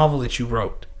on a novel that you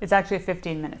wrote. It's actually a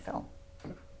 15-minute film.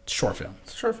 It's a short film.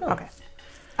 It's a short film. Okay.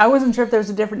 I wasn't sure if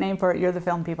there's a different name for it. You're the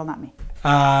film people, not me.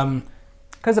 Um,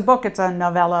 Because a book, it's a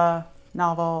novella,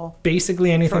 novel.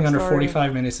 basically anything Short under story.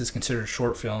 45 minutes is considered a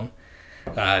short film.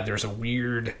 There's a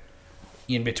weird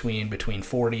in between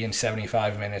 40 and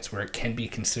 75 minutes where it can be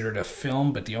considered a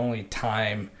film, but the only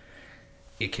time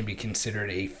it can be considered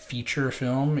a feature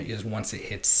film is once it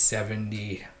hits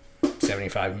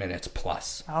 75 minutes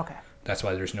plus. Okay. That's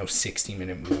why there's no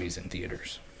 60-minute movies in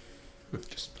theaters.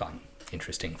 Just fun,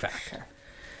 interesting fact. Sure.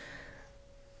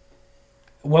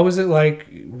 What was it like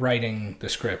writing the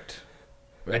script?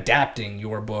 Adapting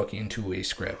your book into a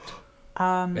script?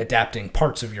 Adapting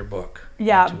parts of your book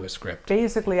Yeah. into a script?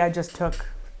 Basically, I just took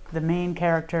the main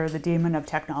character, the demon of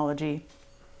technology,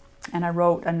 and I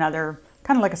wrote another,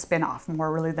 kind of like a spin-off,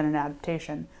 more really than an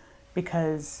adaptation,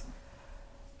 because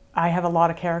I have a lot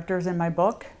of characters in my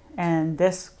book, and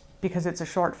this, because it's a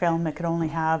short film, it could only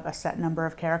have a set number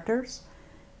of characters.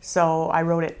 So I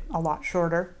wrote it a lot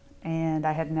shorter, and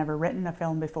I had never written a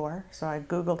film before, so I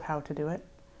Googled how to do it,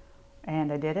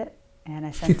 and I did it, and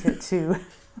I sent it to...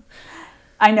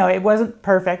 I know it wasn't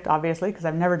perfect, obviously, because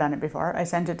I've never done it before. I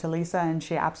sent it to Lisa, and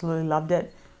she absolutely loved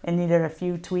it. It needed a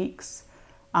few tweaks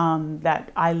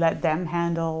that I let them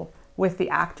handle with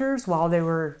the actors while they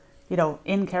were,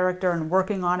 in character and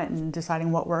working on it and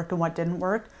deciding what worked and what didn't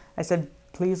work. I said,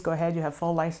 please go ahead. You have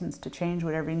full license to change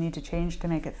whatever you need to change to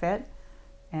make it fit.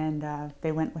 And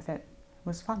they went with it. It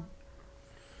was fun.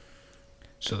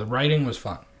 So the writing was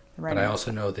fun. The But writing I was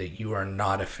also know that you are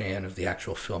not a fan of the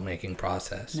actual filmmaking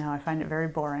process. No, I find it very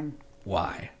boring.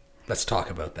 Why? Let's talk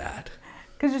about that.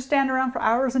 Because you stand around for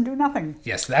hours and do nothing.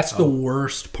 Yes, that's the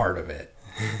worst part of it.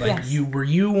 But Yes. were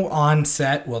you on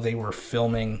set while they were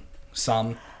filming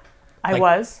some? I Like,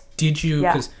 was. Did you?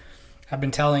 Yeah. Because I've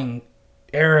been telling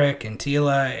Eric and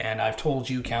Tila, and I've told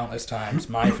you countless times,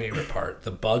 my favorite part,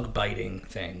 the bug biting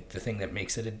thing, the thing that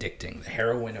makes it addicting, the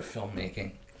heroine of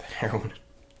filmmaking, Heroin.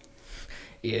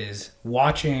 is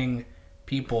watching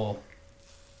people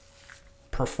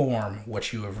perform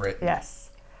what you have written. Yes.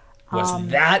 Was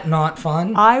that not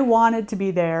fun? I wanted to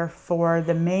be there for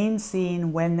the main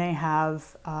scene when they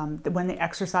have, when they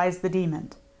exorcise the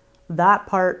demon. That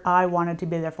part I wanted to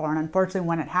be there for. And unfortunately,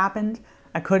 when it happened,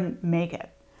 I couldn't make it.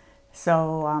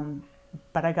 So,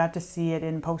 but I got to see it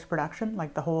in post-production,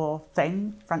 like the whole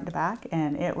thing, front to back.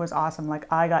 And it was awesome. Like,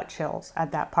 I got chills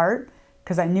at that part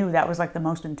because I knew that was like the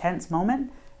most intense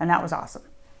moment. And that was awesome.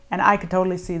 And I could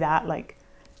totally see that, like,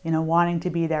 wanting to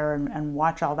be there and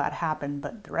watch all that happen.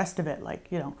 But the rest of it, like,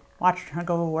 watch her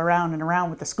go around and around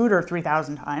with the scooter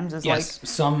 3,000 times is Yes, like,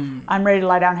 some I'm ready to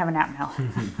lie down and have a nap now.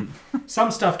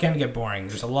 some stuff can get boring.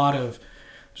 There's a lot of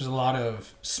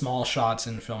small shots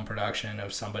in film production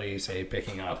of somebody, say,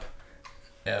 picking up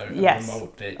a Yes,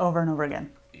 remote that over and over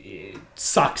again. it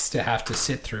sucks to have to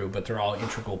sit through, but they're all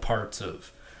integral parts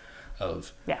of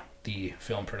Yeah. the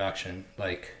film production.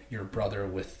 Like your brother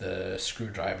with the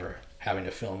screwdriver having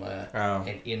to film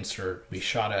an insert. We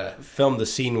shot Filmed the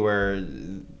scene where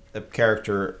the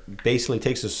character basically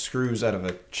takes the screws out of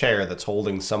a chair that's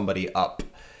holding somebody up.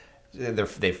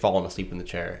 They've fallen asleep in the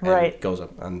chair. And Right. goes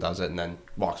up and does it and then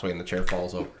walks away and the chair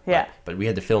falls over. Yeah. But we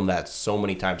had to film that so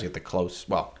many times to get the close.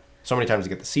 Well, so many times to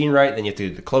get the scene right. Then you have to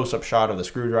do the close-up shot of the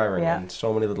screwdriver, Yeah. and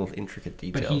so many little intricate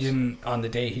details. But he didn't, on the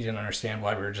day, he didn't understand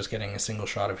why we were just getting a single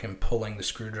shot of him pulling the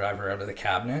screwdriver out of the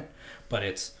cabinet. But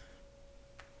it's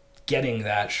getting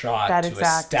that shot That to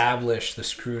exact- establish the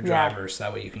screwdriver so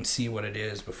that way you can see what it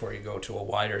is before you go to a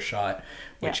wider shot,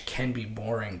 which can be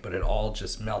boring, but it all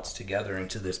just melts together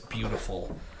into this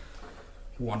beautiful,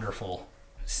 wonderful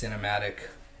cinematic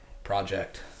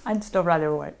project. I'd still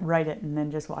rather write it and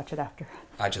then just watch it after.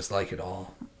 I just like it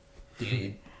all.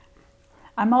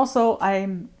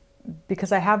 I'm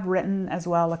because I have written as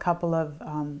well a couple of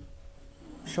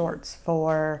shorts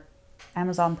for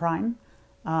Amazon Prime,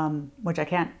 which I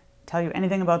can't tell you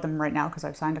anything about them right now because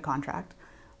I've signed a contract,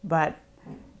 but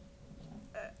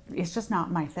it's just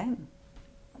not my thing.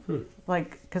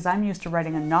 Like, because I'm used to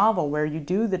writing a novel where you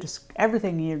do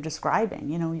everything you're describing,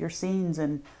 you know, your scenes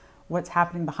and what's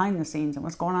happening behind the scenes and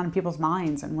what's going on in people's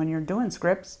minds. And when you're doing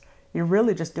scripts, you're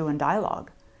really just doing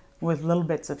dialogue with little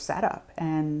bits of setup.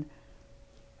 And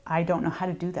I don't know how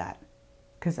to do that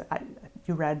because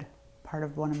you read part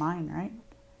of one of mine, right?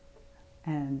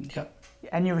 And Yep.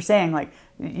 and you were saying like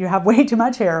you have way too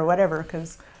much hair or whatever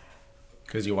because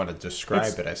you want to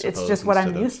describe it, I suppose. it's just what I'm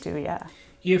instead of- used to. Yeah.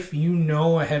 If you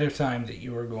know ahead of time that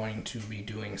you are going to be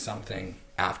doing something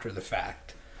after the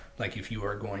fact, like if you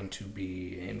are going to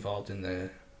be involved in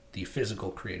the physical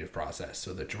creative process,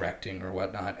 so the directing or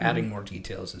whatnot, adding more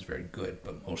details is very good,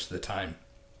 but most of the time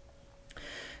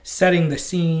setting the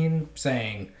scene,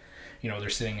 saying, you know,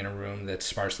 they're sitting in a room that's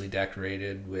sparsely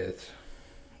decorated with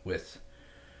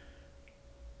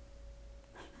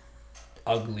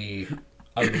ugly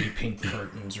pink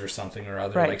curtains or something or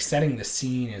other. Right. Like setting the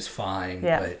scene is fine,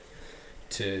 Yeah. but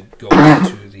to go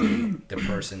into the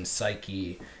person's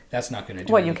psyche, that's not going to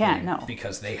do Well, you anything can't, no.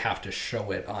 because they have to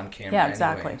show it on camera. Yeah,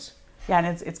 exactly. anyways. Yeah,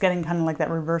 and it's getting kind of like that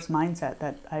reverse mindset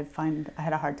that I find I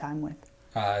had a hard time with.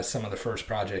 Some of the first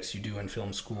projects you do in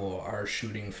film school are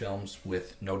shooting films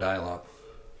with no dialogue,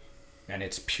 and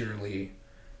it's purely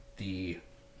the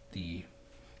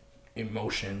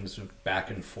emotions of back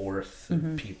and forth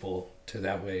of people to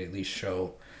that way at least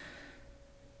show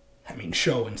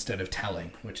instead of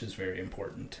telling, which is very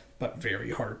important but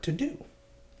very hard to do.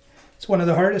 It's one of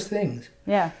the hardest things.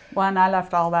 Yeah, well, and I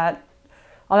left all that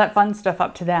fun stuff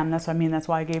up to them. That's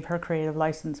why I gave her creative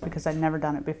license because I'd never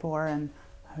done it before, and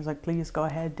I was like, please go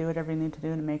ahead, do whatever you need to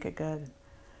do to make it good.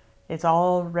 It's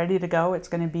all ready to go. It's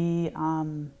going to be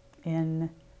in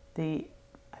the,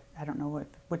 I don't know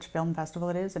which film festival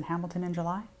it is in Hamilton in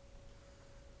July.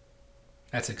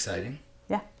 That's exciting.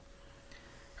 Yeah.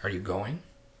 Are you going?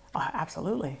 Oh,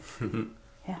 absolutely.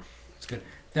 Yeah. It's good.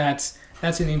 That's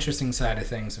an interesting side of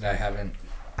things that I haven't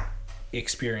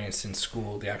experienced in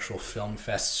school, the actual film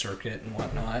fest circuit and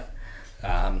whatnot.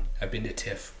 I've been to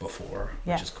TIFF before,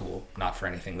 Yeah. which is cool. Not for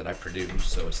anything that I produce,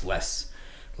 so it's less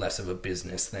of a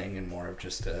business thing and more of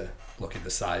just a look at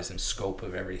the size and scope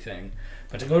of everything.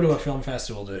 But to go to a film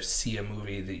festival to see a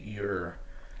movie that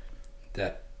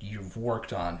you've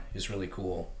worked on is really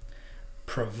cool,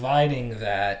 providing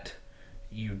that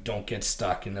you don't get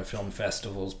stuck in the film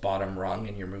festival's bottom rung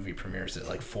and your movie premieres at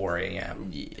like 4 a.m.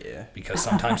 Yeah. Because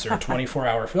sometimes there are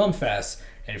 24-hour film fests,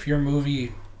 and if your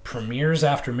movie premieres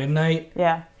after midnight,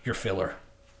 Yeah. you're filler.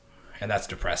 And that's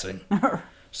depressing.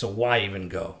 So why even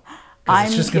go? Because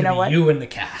it's just going to be you and the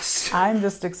cast. I'm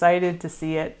just excited to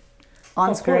see it on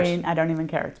Of screen. course. I don't even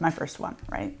care. It's my first one,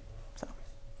 right? So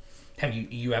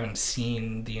You haven't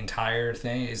seen the entire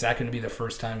thing? Is that going to be the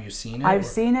first time you've seen it? I've or-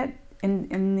 seen it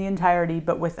in the entirety,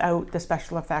 but without the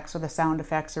special effects or the sound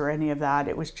effects or any of that.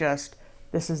 It was just,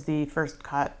 this is the first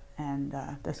cut, and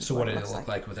this is So what did it looks look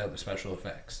like without the special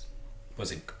effects?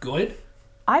 Was it good?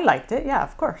 I liked it, yeah,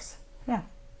 of course. Yeah.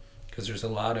 Because there's a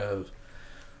lot of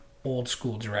old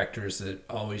school directors that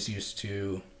always used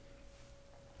to,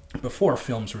 before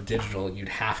films were digital, you'd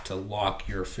have to lock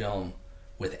your film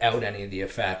without any of the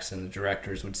effects, and the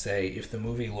directors would say, if the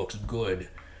movie looks good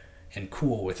and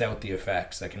cool without the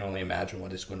effects, I can only imagine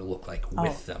what it's going to look like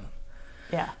with them.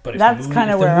 Yeah. But if That's kind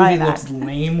of where the I'm movie looks at.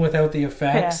 lame without the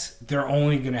effects, they're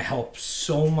only going to help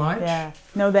so much. Yeah.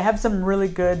 No, they have some really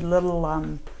good little,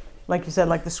 like you said,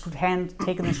 like the hand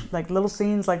taking the, like little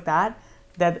scenes like that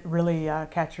really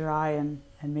catch your eye and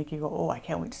make you go, oh, I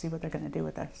can't wait to see what they're going to do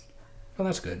with this. Well,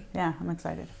 that's good. Yeah, I'm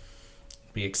excited.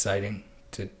 Be exciting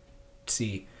to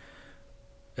see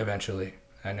eventually.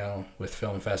 I know with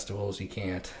film festivals you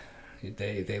can't.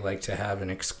 They like to have an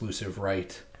exclusive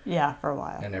right Yeah, for a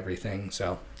while. and everything,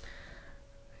 so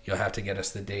you'll have to get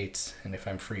us the dates, and if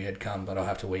I'm free I'd come, but I'll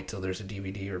have to wait till there's a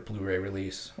DVD or Blu-ray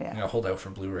release. Yeah. I'll hold out for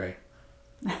Blu-ray.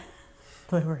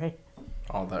 Blu-ray.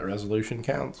 All that resolution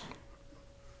counts.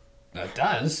 That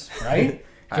does, right?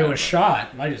 If it was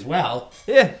shot, might as well.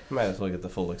 Yeah, might as well get the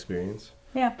full experience.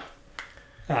 Yeah.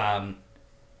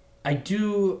 I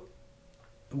do,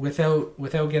 without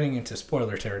getting into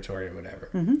spoiler territory or whatever.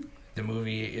 The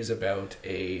movie is about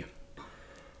a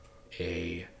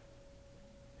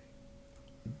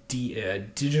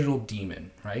digital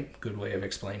demon, right? Good way of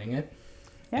explaining it.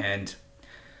 Yeah. And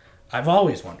I've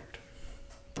always wondered,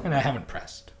 and I haven't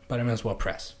pressed, but I might as well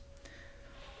press.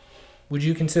 Would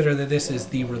you consider that this is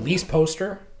the release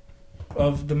poster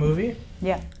of the movie?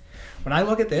 Yeah. When I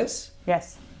look at this,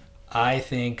 Yes. I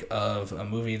think of a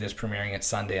movie that's premiering at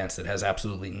Sundance that has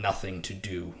absolutely nothing to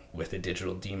do with a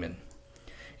digital demon.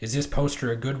 Is this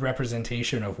poster a good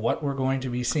representation of what we're going to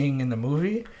be seeing in the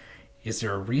movie? Is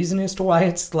there a reason as to why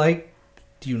it's like,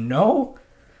 do you know?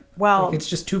 Well, Like it's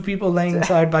just two people laying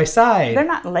side by side. they're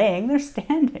not laying, they're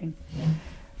standing.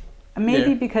 Maybe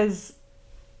Yeah. because,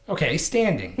 Okay,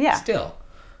 standing. Yeah. Still.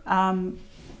 um,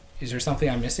 Is there something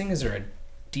I'm missing? Is there a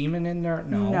demon in there?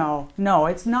 no,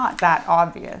 it's not that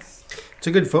obvious. It's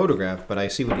a good photograph, but I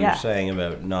see what Yeah. you're saying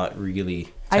about not really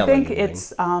I telling think anything.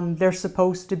 it's, they're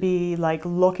supposed to be like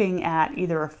looking at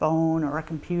either a phone or a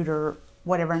computer,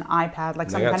 whatever, an iPad, like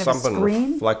They some got kind of a something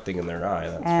screen. reflecting in their eye,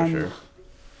 that's And- for sure.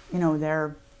 You know,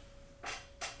 they're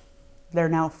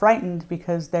now frightened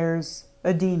because there's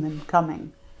a demon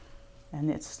coming, and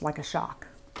it's like a shock.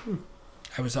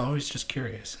 I was always just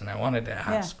curious, and I wanted to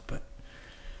ask, but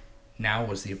now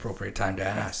was the appropriate time to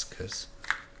ask, because...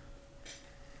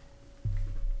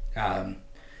 are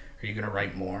you going to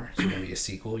write more? Is there going to be a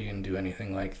sequel? You going to do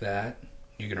anything like that?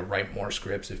 You're going to write more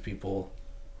scripts if people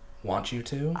want you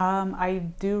to? I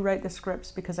do write the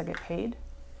scripts because I get paid,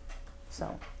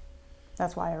 so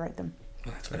that's why I write them.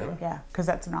 Well, that's good. Yeah, because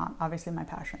that's not obviously my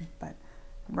passion, but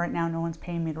right now no one's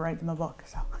paying me to write them a book,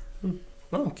 so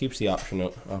Well, it keeps the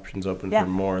options open Yeah. for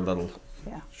more little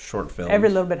yeah. short films. Every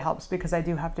little bit helps because I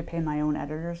do have to pay my own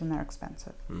editors, and they're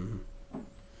expensive.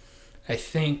 I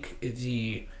think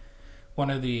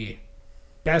one of the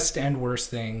best and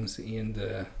worst things in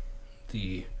the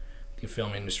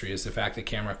film industry is the fact that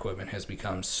camera equipment has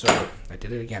become so... I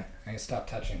did it again. I stopped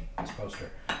touching this poster.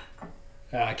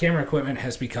 Camera equipment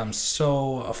has become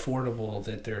so affordable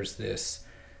that there's this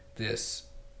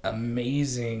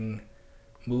amazing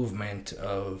movement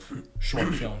of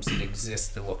short films that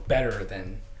exist that look better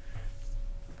than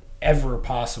ever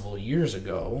possible years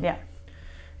ago. Yeah,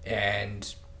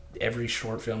 And every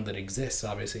short film that exists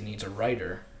obviously needs a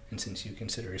writer. And since you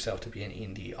consider yourself to be an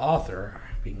indie author,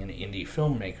 being an indie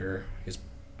filmmaker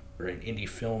or an indie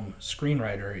film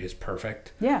screenwriter is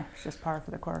perfect. yeah, it's just par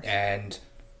for the course. And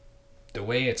the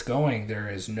way it's going, there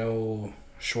is no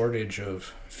shortage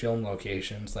of film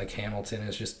locations. Like Hamilton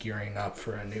is just gearing up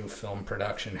for a new film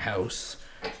production house,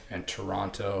 and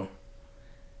Toronto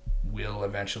will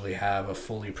eventually have a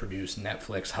fully produced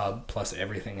Netflix hub plus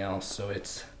everything else. So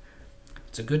it's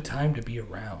a good time to be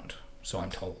around, so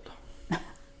I'm told.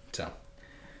 So,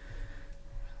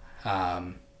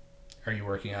 are you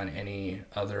working on any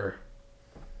other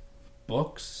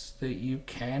books that you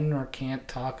can or can't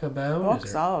talk about? Is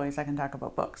Books, there- always I can talk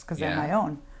about books because they're Yeah. my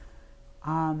own.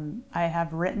 I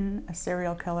have written a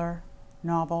serial killer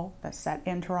novel that's set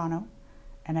in Toronto,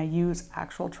 and I use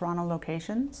actual Toronto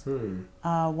locations.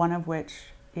 One of which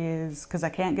is, because I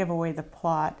can't give away the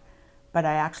plot, but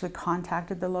I actually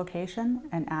contacted the location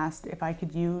and asked if I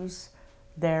could use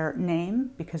their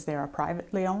name because they are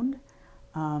privately owned,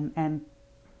 and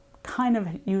kind of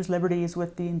use liberties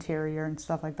with the interior and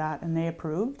stuff like that, and they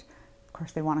approved. Of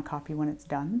course, they want a copy when it's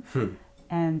done.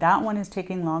 And that one is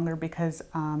taking longer because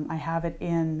I have it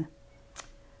in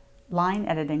line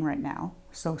editing right now.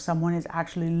 So someone is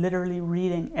actually literally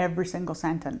reading every single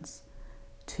sentence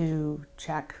to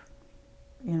check,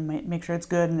 you know, make sure it's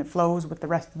good and it flows with the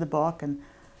rest of the book and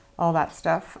all that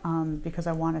stuff, because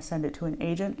I want to send it to an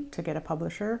agent to get a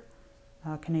publisher,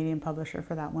 a Canadian publisher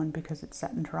for that one because it's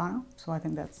set in Toronto. So I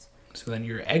think that's... So then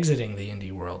you're exiting the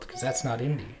indie world, because that's not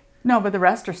indie. No, but the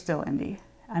rest are still indie.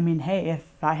 I mean, hey,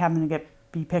 if I happen to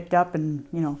be picked up and,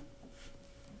 you know,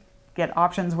 get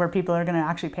options where people are going to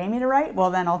actually pay me to write, well,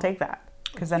 then I'll take that,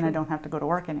 because then I don't have to go to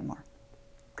work anymore.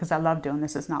 Because I love doing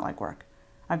this. It's not like work.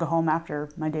 I go home after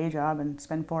my day job and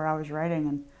spend 4 hours writing,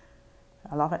 and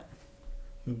I love it.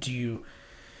 Do you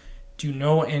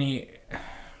know any...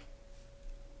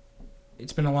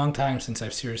 It's been a long time since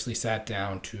I've seriously sat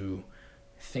down to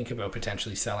think about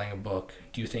potentially selling a book.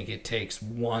 Do you think it takes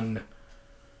one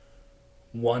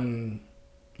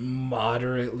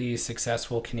moderately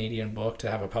successful Canadian book to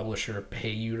have a publisher pay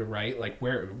you to write? Like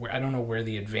where I don't know where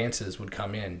the advances would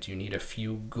come in. Do you need a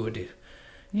few good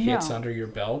hits No. under your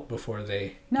belt before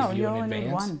they No, give you you an only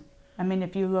advance? need one. I mean,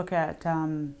 if you look at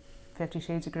 50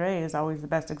 Shades of Grey is always the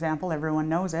best example. Everyone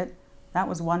knows it. That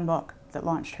was one book that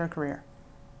launched her career.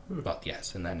 But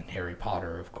yes, and then Harry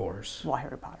Potter, of course. Well,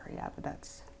 Harry Potter, yeah, but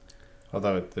that's...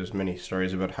 Although there's many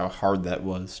stories about how hard that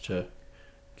was to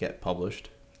get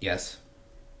published. Yes.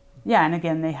 Yeah, and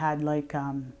again, they had like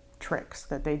tricks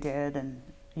that they did, and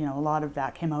you know, a lot of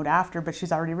that came out after, but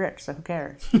she's already rich, so who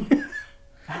cares?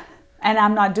 And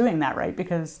I'm not doing that, right?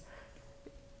 Because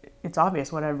it's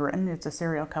obvious what I've written. It's a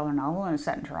serial killer novel, and it's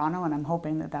set in Toronto, and I'm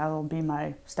hoping that that'll be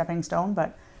my stepping stone.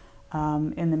 But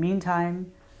in the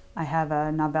meantime, I have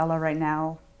a novella right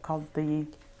now called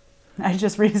I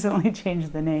just recently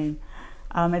changed the name.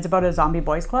 It's about a zombie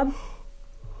boys club.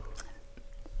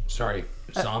 Sorry,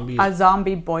 zombies. A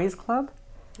zombie boys club.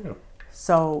 Yeah.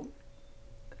 So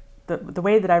the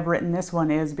way that I've written this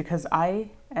one is because I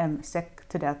am sick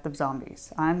to death of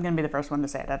zombies. I'm going to be the first one to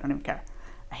say it. I don't even care.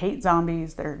 I hate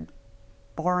zombies. They're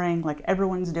boring. Like,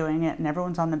 everyone's doing it and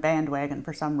everyone's on the bandwagon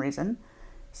for some reason.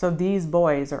 So these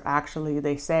boys are actually,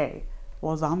 they say,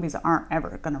 well, zombies aren't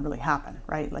ever going to really happen,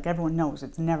 right? Like, everyone knows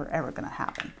it's never, ever going to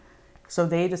happen. So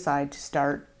they decide to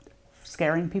start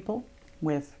scaring people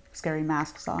with scary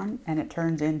masks on, and it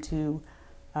turns into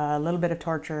a little bit of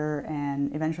torture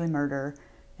and eventually murder,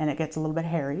 and it gets a little bit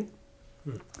hairy.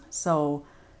 So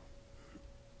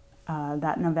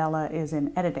that novella is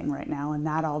in editing right now, and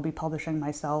that I'll be publishing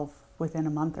myself within a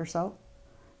month or so.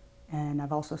 And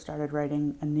I've also started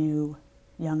writing a new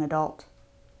young adult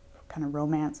kind of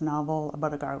romance novel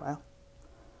about a gargoyle.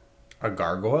 A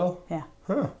gargoyle? Yeah.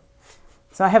 Huh.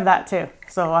 So I have that too.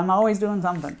 So I'm always doing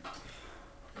something.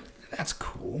 That's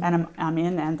cool. And I'm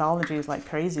in anthologies like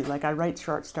crazy. Like, I write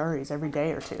short stories every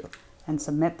day or two and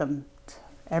submit them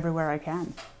everywhere I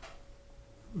can.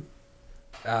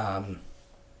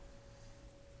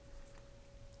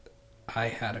 I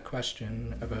had a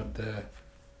question about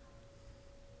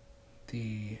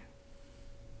the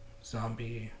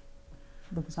zombie.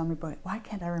 The Zombie Boy. Why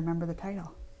can't I remember the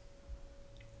title?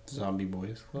 Zombie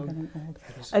Boys I'm Club? getting old.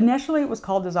 Initially, it was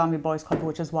called the Zombie Boys Club,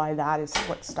 which is why that is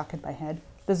what stuck in my head.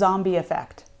 The Zombie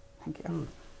Effect. Thank you.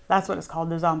 That's what it's called,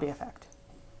 the Zombie Effect.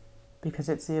 Because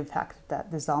it's the effect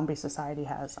that the zombie society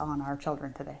has on our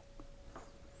children today.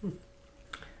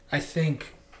 I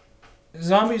think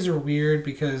zombies are weird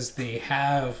because they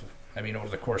have, I mean, over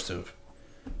the course of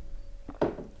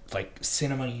like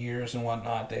cinema years and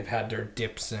whatnot, they've had their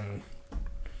dips and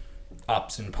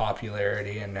ups in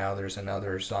popularity, and now there's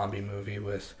another zombie movie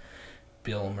with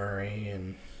Bill Murray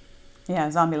and... Yeah,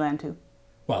 Zombieland 2.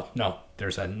 Well, no,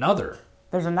 there's another.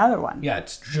 There's another one. Yeah,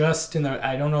 it's just in the...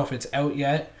 I don't know if it's out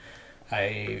yet.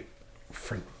 I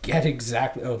forget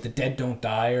exactly... Oh, The Dead Don't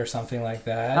Die or something like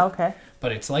that. Okay.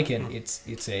 But it's like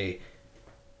it's a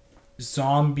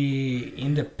zombie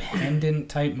independent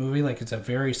type movie. Like, it's a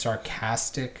very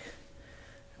sarcastic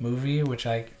movie, which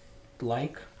I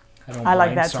like. I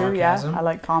like that sarcasm. too, yeah. I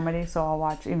like comedy, so I'll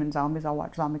watch, even zombies, I'll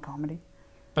watch zombie comedy.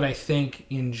 But I think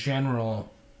in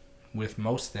general, with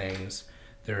most things,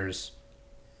 there's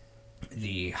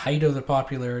the height of the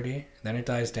popularity, then it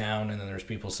dies down, and then there's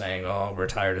people saying, oh, we're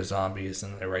tired of zombies,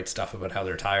 and they write stuff about how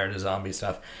they're tired of zombie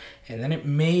stuff. And then it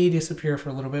may disappear for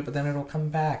a little bit, but then it'll come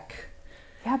back.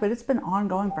 Yeah, but it's been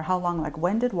ongoing for how long? Like,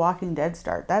 when did Walking Dead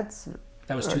start? That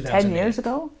was 2008. 10 years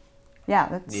ago? Yeah,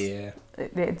 that's... Yeah.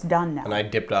 It's done now. And I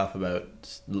dipped off about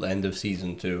the end of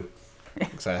season 2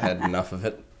 because I had enough of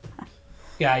it.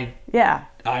 Yeah,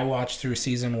 I watched through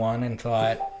season 1 and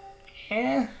thought,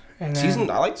 eh. And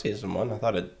then, I liked season 1. I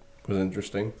thought it was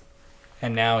interesting.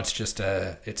 And now it's just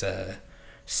a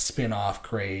spin-off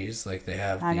craze. Like, they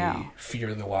have the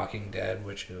Fear the Walking Dead,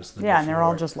 which is the and they're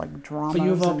all just like dramas. But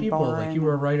you of all and people, boring. like, you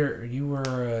were a writer, you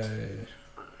were a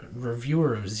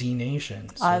reviewer of Z Nation.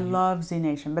 So I love Z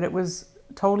Nation, but it was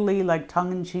totally like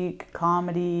tongue-in-cheek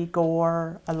comedy,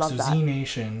 gore. I love that. Z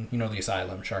Nation, you know, the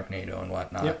Asylum, Sharknado and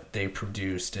whatnot, Yep. they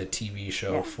produced a TV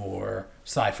show for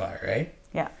Sci-Fi, right?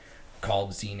 Yeah.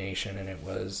 Called Z Nation, and it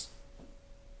was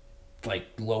like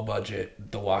low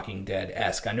budget, The Walking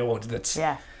Dead-esque. I know that's...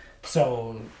 Yeah.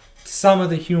 So some of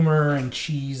the humor and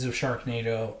cheese of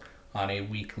Sharknado on a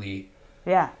weekly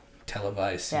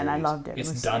televised series. Yeah, and I loved it. It's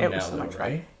was, done it now, was so though, much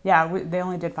right? fun. Yeah, they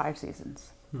only did 5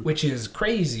 seasons. Which is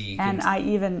crazy. And I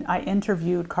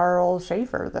interviewed Carl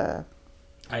Schaefer,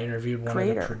 I interviewed one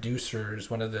creator. of the producers,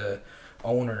 one of the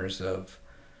owners of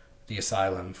the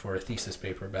Asylum for a thesis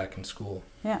paper back in school.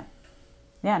 Yeah.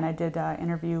 Yeah, and I did an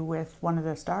interview with one of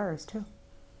the stars, too.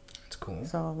 That's cool.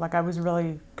 So, like, I was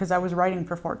really... Because I was writing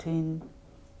for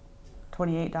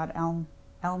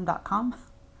 1428.elm.com.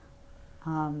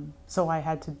 So I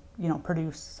had to,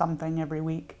 produce something every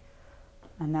week.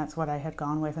 and that's what I had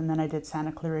gone with. And then I did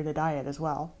Santa Clarita Diet as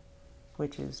well,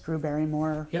 which is Drew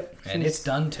Barrymore. Yep, and it's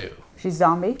done too. She's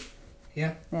zombie.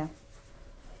 Yeah. Yeah.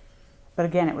 But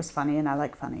again, it was funny, and I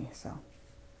like funny, so.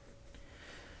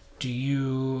 Do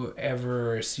you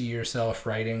ever see yourself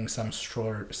writing some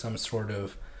sort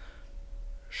of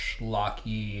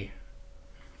schlocky,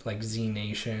 like Z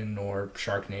Nation or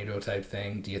Sharknado type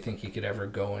thing? Do you think you could ever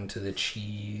go into the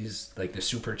cheese, like the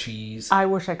super cheese? I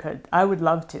wish I could. I would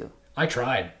love to. I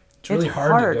tried. It's really It's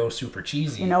hard hard. to go super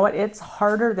cheesy. You know what? It's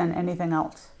harder than anything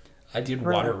else. I did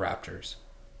Really? water raptors.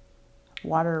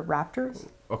 Water raptors?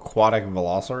 Aquatic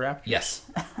velociraptor? Yes.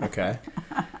 Okay.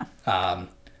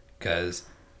 Because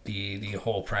the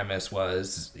whole premise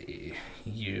was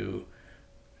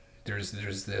there's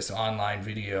this online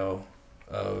video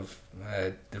of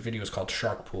the video is called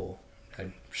Shark Pool.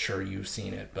 I'm sure you've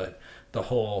seen it, but the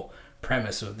whole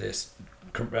premise of this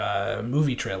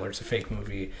movie trailer, it's a fake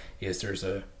movie, is there's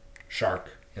a shark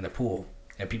in the pool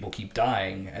and people keep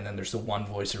dying, and then there's the one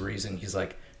voice of reason. He's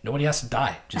like, nobody has to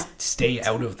die, just stay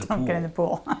out of the Don't pool. get in the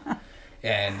pool.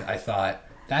 And I thought,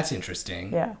 that's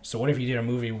interesting. Yeah. So what if you did a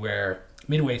movie where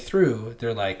midway through,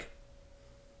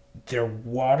 they're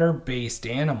water-based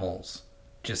animals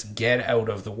just get out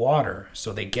of the water.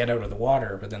 So they get out of the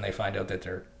water, but then they find out that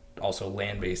they're also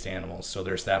land-based animals. So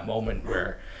there's that moment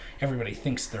where everybody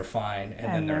thinks they're fine,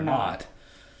 and then they're not.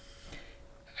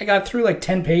 I got through like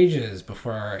 10 pages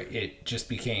before it just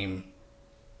became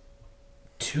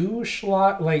too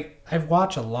like, I've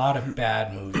watched a lot of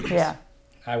bad movies. Yeah.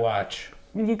 I watch...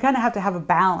 You kind of have to have a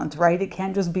balance, right? It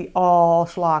can't just be all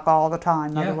schlock all the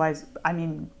time. Yeah. Otherwise, I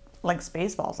mean, like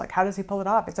Spaceballs. Like, how does he pull it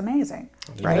off? It's amazing,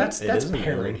 Yeah, right? That's It is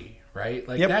parody, right?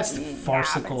 Like, Yep. that's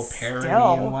farcical but parody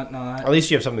still. and whatnot. At least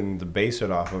you have something to base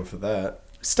it off of for that.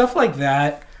 Stuff like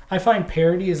that, I find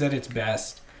parody is at its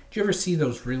best. Do you ever see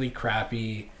those really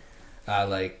crappy,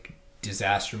 like,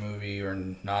 disaster movie or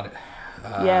not?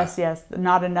 Yes.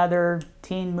 Not another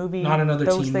teen movie. Not another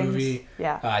those teen things. movie,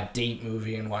 Yeah. date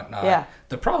movie and whatnot. Yeah.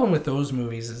 The problem with those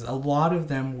movies is a lot of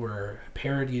them were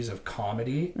parodies of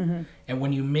comedy. Mm-hmm. And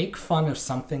when you make fun of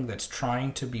something that's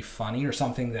trying to be funny or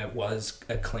something that was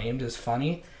acclaimed as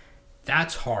funny,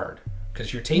 that's hard.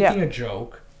 Because you're taking Yeah. a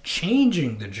joke,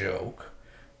 changing the joke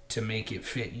to make it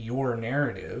fit your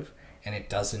narrative, and it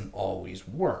doesn't always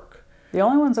work. The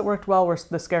only ones that worked well were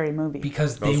the Scary Movie.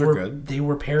 Because Those are good. they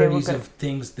were parodies good. of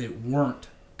things that weren't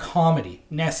comedy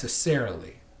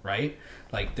necessarily, right?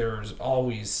 Like there's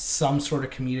always some sort of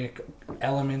comedic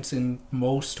elements in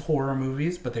most horror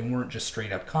movies, but they weren't just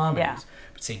straight up comedies. Yeah.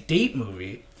 But say Date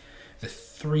Movie,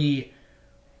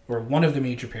 one of the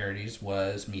major parodies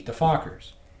was Meet the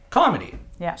Fockers. Comedy.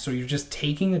 Yeah. So you're just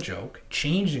taking a joke,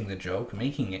 changing the joke,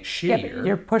 making it Yeah, shittier. but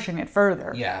you're pushing it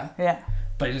further. Yeah. Yeah.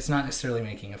 But it's not necessarily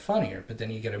making it funnier. But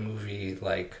then you get a movie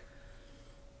like,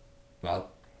 well,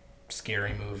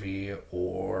 Scary Movie,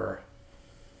 or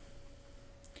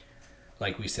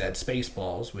like we said,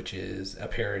 Spaceballs, which is a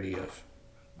parody of,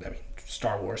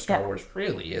 Star Wars. Star Yeah. Wars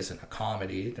really isn't a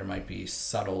comedy. There might be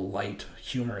subtle, light,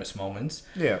 humorous moments.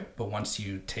 Yeah. But once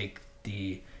you take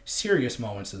the serious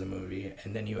moments of the movie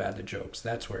and then you add the jokes,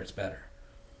 that's where it's better.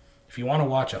 If you want to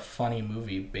watch a funny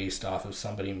movie based off of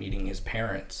somebody meeting his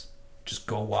parents, just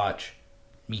go watch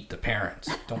Meet the Parents.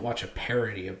 Don't watch a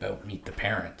parody about Meet the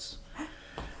Parents.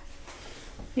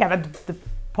 Yeah, but the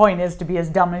point is to be as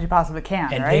dumb as you possibly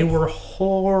can, And right? they were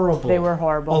horrible. They were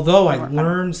horrible. Although They I weren't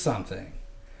learned something.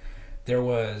 There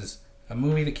was a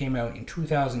movie that came out in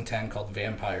 2010 called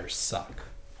Vampires Suck.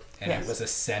 And Yes. it was a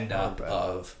send-up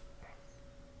of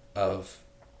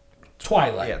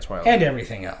Twilight, Yeah, Twilight. and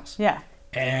everything else. Yeah.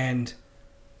 And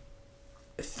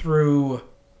through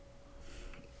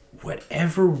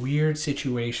whatever weird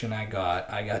situation I got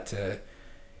to,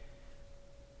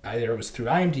 either it was through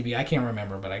IMDb, I can't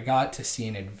remember, but I got to see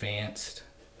an advanced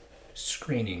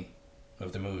screening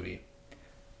of the movie,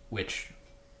 which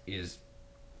is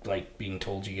like being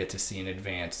told you get to see an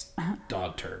advanced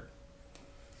dog turd.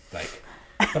 Like,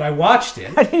 but I watched it.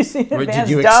 How do you see Wait,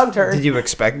 advanced dog turd? did you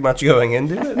expect much going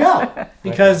into it? No,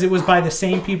 because it was by the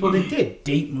same people that did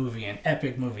Date Movie and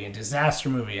Epic Movie and Disaster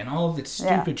Movie and all of that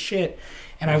stupid shit.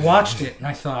 And I watched it and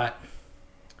I thought,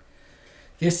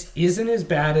 this isn't as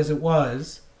bad as it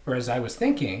was, or as I was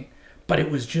thinking, but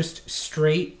it was just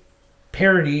straight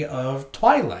parody of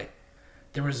Twilight.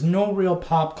 There was no real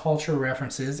pop culture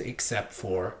references except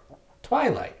for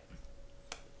Twilight.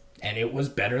 And it was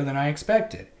better than I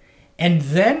expected. And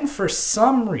then for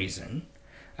some reason,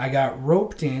 I got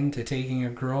roped into taking a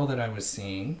girl that I was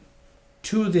seeing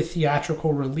to the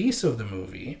theatrical release of the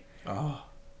movie. Oh,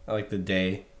 I like the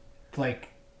day. Like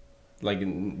Like,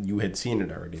 you had seen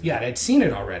it already. Yeah, I'd seen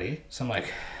it already. So I'm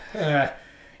like, at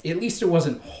least it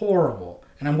wasn't horrible.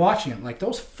 And I'm watching it like,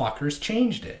 those fuckers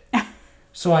changed it.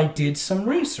 So I did some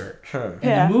research. Huh. And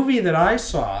Yeah. the movie that I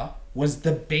saw was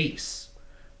the base.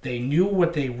 They knew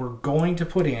what they were going to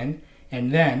put in.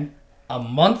 And then a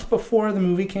month before the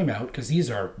movie came out, because these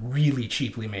are really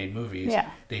cheaply made movies,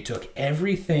 Yeah. they took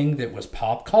everything that was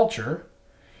pop culture,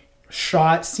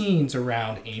 shot scenes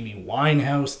around Amy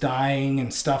Winehouse dying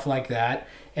and stuff like that,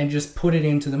 and just put it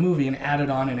into the movie and added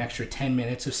on an extra 10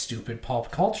 minutes of stupid pop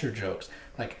culture jokes.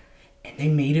 Like, and they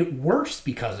made it worse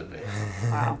because of it.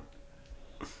 Wow.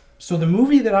 So the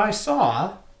movie that I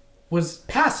saw was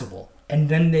passable, and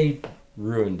then they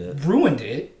Ruined it. ruined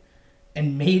it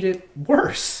and made it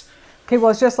worse. Okay, well,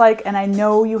 it's just like, and I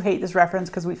know you hate this reference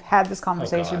because we've had this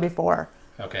conversation God. before.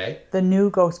 Okay? The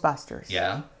new Ghostbusters.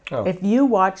 Yeah. Oh. If you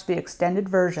watch the extended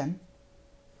version,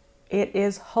 it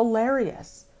is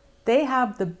hilarious. They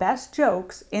have the best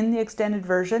jokes in the extended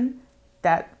version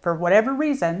that, for whatever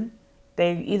reason,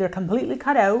 they either completely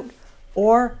cut out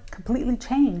or completely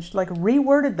changed, like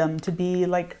reworded them to be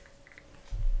like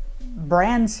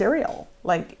brand cereal.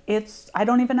 Like, it's, I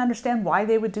don't even understand why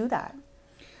they would do that.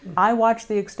 I watched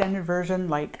the extended version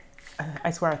like,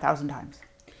 I swear, 1,000 times.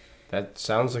 That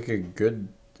sounds like a good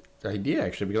idea,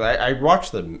 actually, because I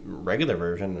watched the regular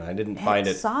version and I didn't find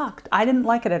it. sucked. I didn't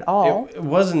like it at all. It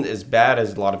wasn't as bad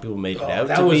as a lot of people made it out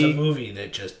That to was be. a movie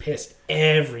that just pissed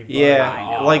everybody Yeah,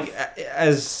 off. like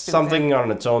as something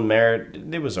on its own merit,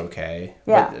 it was okay.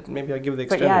 Yeah. But maybe I'll give the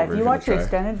But extended yeah, if version you watch a the try.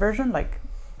 extended version, like,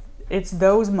 it's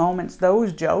those moments,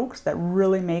 those jokes that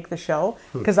really make the show.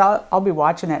 Because I'll be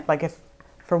watching it, like, if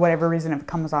for whatever reason if it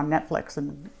comes on Netflix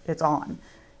and it's on,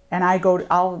 and I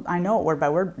know it word by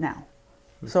word now,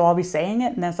 so I'll be saying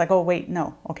it, and then it's like, oh wait,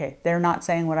 no, okay, they're not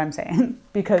saying what I'm saying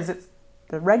because it's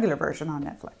the regular version on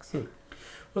Netflix.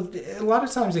 Well, a lot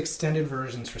of times extended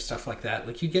versions for stuff like that,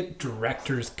 like you get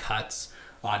director's cuts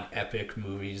on epic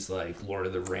movies like Lord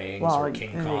of the Rings Well, or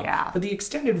King Kong. yeah. But the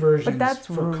extended versions that's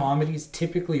for rude. comedies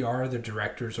typically are the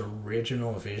director's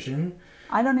original vision.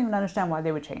 I don't even understand why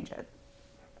they would change it.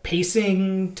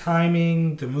 Pacing,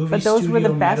 timing, the movie But those studio were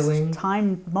the best meddling.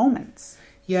 time moments.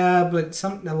 Yeah, but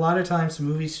a lot of times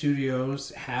movie studios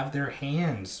have their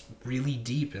hands really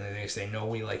deep and they say, no,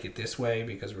 we like it this way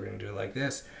because we're going to do it like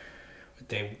this. But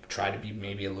they try to be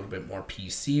maybe a little bit more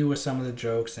PC with some of the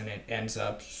jokes and it ends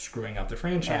up screwing up the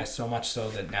franchise Yeah. so much so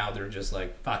that now they're just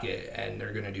like, fuck it, and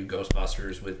they're going to do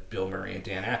Ghostbusters with Bill Murray and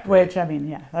Dan Aykroyd. Which, I mean,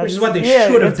 yeah. Which is that's- what they yeah,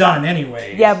 should have it's- done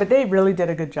anyway. Yeah, but they really did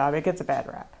a good job. It gets a bad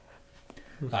rap.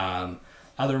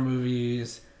 Other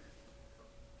movies,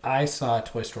 I saw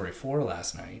Toy Story 4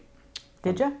 last night.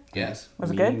 Did you? Yes.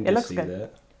 Was it Meaning good? to It looks see good.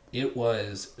 that. It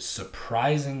was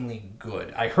surprisingly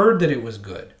good. I heard that it was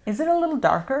good. Is it a little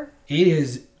darker? It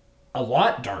is a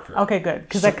lot darker. Okay, good.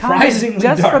 Because I kind Surprisingly of,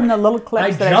 just dark. from the little clips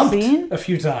I that I've jumped seen, a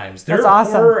few times. There That's are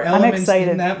awesome. horror I'm elements excited.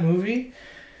 in that movie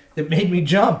that made me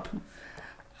jump.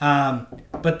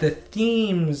 But the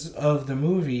themes of the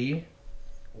movie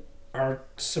are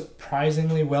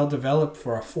surprisingly well developed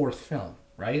for a fourth film,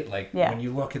 right? Like Yeah. when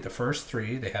you look at the first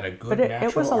three, they had a good but natural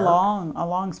it was a arc.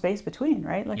 long space between,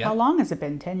 right? Like, Yeah. how long has it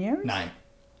been? 10 years?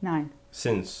 9.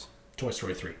 Since Toy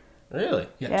Story 3. really,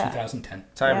 Yeah, Yeah. 2010.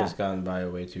 time Yeah. has gone by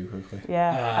way too quickly. Yeah,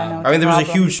 I know. I mean, there was a it's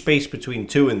problem. huge space between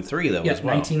 2 and 3 though Yeah, as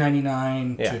well.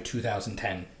 1999 Yeah. to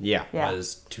 2010 Yeah. Yeah.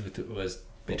 was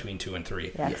between 2 and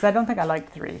 3. Yeah, because I don't think I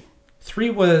liked 3. 3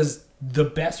 was the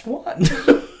best one.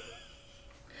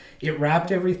 It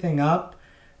wrapped everything up.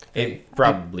 It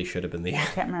probably should have been the I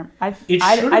can't remember. I It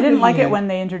I should've didn't been like the it end. when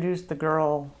they introduced the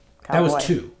girl cowboy. That was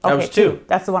 2. That Okay, was 2.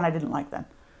 That's the one I didn't like then.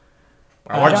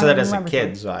 I watched don't that even as a remember kid,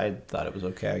 three. so I thought it was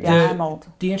okay. I guess. Yeah, I'm old.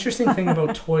 The interesting thing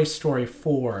about Toy Story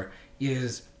 4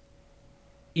 is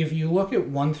if you look at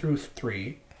 1 through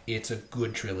 3, it's a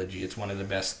good trilogy. It's one of the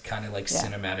best kind of like Yeah.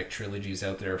 cinematic trilogies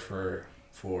out there for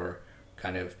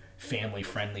kind of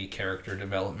family-friendly character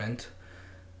development.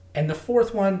 And the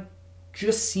fourth one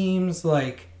just seems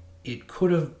like it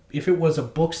could have, if it was a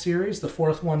book series, the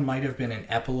fourth one might have been an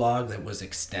epilogue that was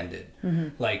extended.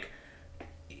 Like,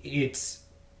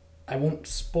 I won't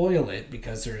spoil it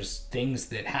because there's things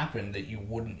that happen that you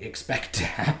wouldn't expect to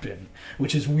happen,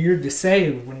 which is weird to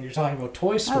say when you're talking about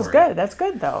Toy Story. That was good. That's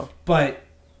good, though. But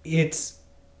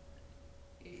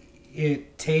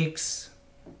it takes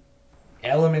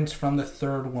elements from the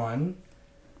third one,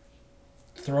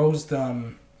 throws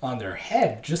them on their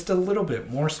head just a little bit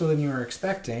more so than you were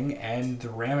expecting, and the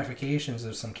ramifications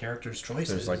of some characters' choices.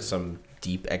 There's like some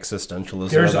deep existentialism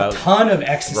There's a about ton of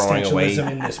throwing away-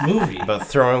 existentialism in this movie. about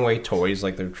throwing away toys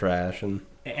like they're trash and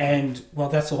And, well,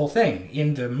 that's the whole thing.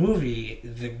 In the movie,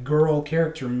 the girl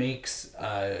character makes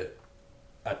a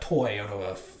toy out of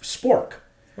a spork.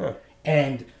 Huh.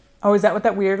 And, Oh, is that what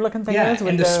that weird looking thing yeah, is? With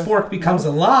and the spork becomes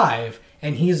no? alive,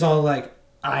 and he's all like,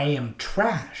 I am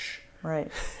trash.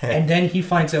 Right. And then he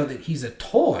finds out that he's a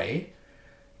toy,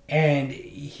 and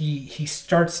he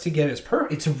starts to get his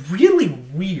It's really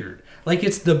weird. Like,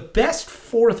 it's the best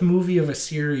fourth movie of a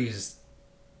series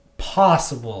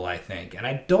possible, I think. And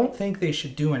I don't think they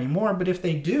should do any more, but if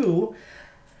they do,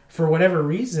 for whatever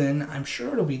reason, I'm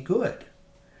sure it'll be good.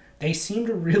 They seem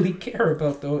to really care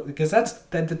about because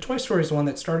the Toy Story is the one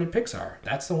that started Pixar.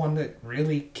 That's the one that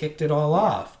really kicked it all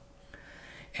off.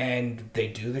 And they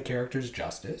do the characters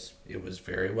justice. It was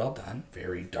very well done,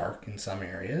 very dark in some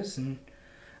areas, and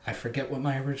I forget what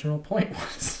my original point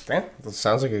was. Yeah, that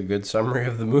sounds like a good summary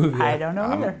of the movie. I don't know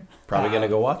I'm either. Probably gonna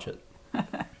go watch it.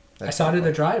 I saw it at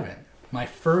the drive-in. My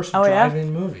first Oh, yeah?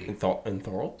 drive-in movie. In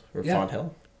Thorold or Yeah.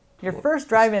 Fonthill? Your first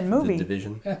drive-in movie. The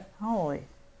Division. Yeah. Holy.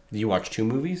 Did you watch 2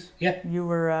 movies? Yeah. You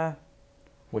were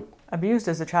What? abused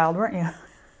as a child, weren't you?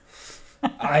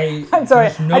 I'm sorry,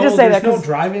 I just say that There's no 'cause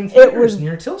drive-in it theaters was-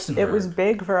 near Tilsonburg. It was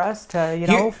big for us to,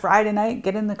 Here- Friday night,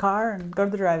 get in the car and go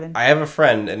to the drive-in. I have a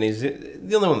friend, and he's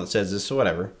the only one that says this, so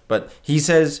whatever. But he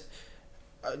says,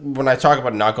 when I talk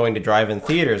about not going to drive-in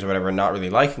theaters or whatever, and not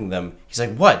really liking them, he's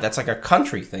like, "What? That's like a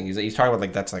country thing." He's talking about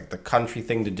like that's like the country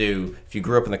thing to do if you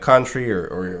grew up in the country or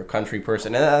you're a country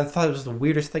person. And I thought it was the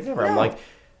weirdest thing ever. I'm No. like,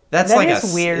 that's That like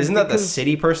is weird Isn't that the because-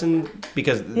 city person?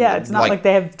 Because Yeah, it's not like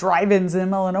they have drive-ins in the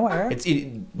middle of nowhere. Which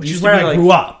Which is where I grew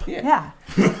up. Yeah.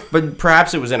 Yeah. But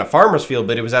perhaps it was in a farmer's field,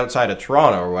 but it was outside of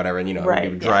Toronto or whatever, and Right, you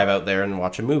would yeah. drive out there and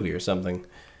watch a movie or something.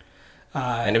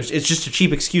 And it's just a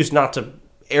cheap excuse not to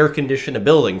air condition a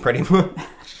building, pretty much.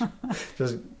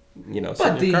 Just sit But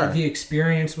in your car. the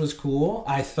experience was cool.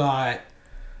 I thought...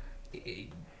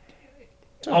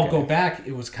 I'll go back.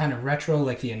 It was kind of retro.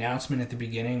 Like the announcement at the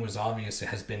beginning was obvious. It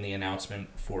has been the announcement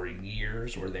for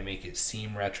years where they make it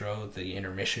seem retro. The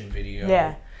intermission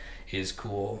video is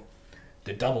cool.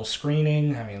 The double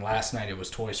screening. I mean, last night it was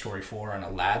Toy Story 4 and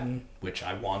Aladdin, which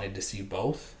I wanted to see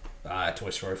both. Toy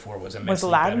Story 4 was immensely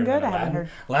Aladdin better good? than I haven't Aladdin. heard.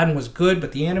 Aladdin was good,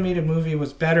 but the animated movie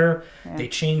was better. They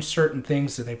changed certain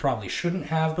things that they probably shouldn't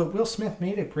have, but Will Smith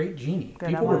made a great genie. Good,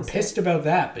 I People were wanna see pissed about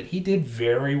that, but he did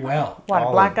very well. What, a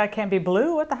All black of- guy can't be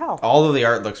blue? What the hell? All of the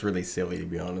art looks really silly, to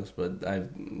be honest, but I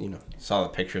saw the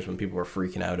pictures when people were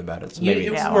freaking out about it, so maybe,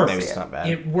 it Yeah, works. maybe it's not bad.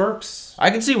 It works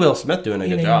I can see Will Smith doing a in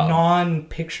good a job.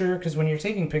 non-picture, because when you're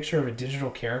taking a picture of a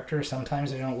digital character,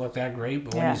 sometimes they don't look that great,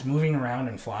 but when Yeah. he's moving around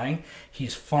and flying,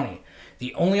 he's funny.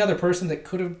 The only other person that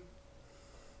could have,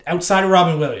 outside of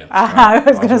Robin Williams, I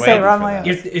was going to say waiting Ron for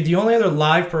Williams. that. if the only other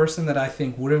live person that I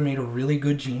think would have made a really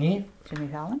good genie, Jimmy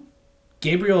Fallon?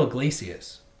 Gabriel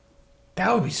Iglesias.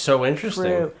 That would be so interesting.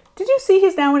 True. Did you see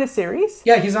he's now in a series?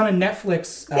 Yeah, he's on a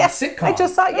Netflix Yes, sitcom. I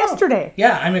just saw it yesterday.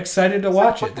 Yeah, I'm excited to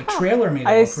watch What it. The hell? trailer made it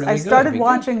I look really I good. started Be good.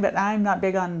 watching, but I'm not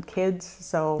big on kids,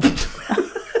 so...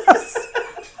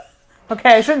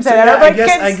 Okay, I shouldn't say that. Yeah,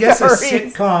 About I guess a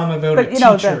stories. sitcom about But, a you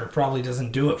know, teacher probably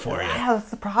doesn't do it for you. Yeah, that's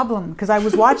the problem. Because I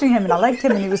was watching him and I liked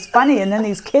him and he was funny, and then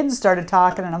these kids started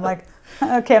talking, and I'm like,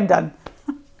 okay, I'm done.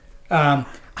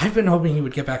 I've been hoping he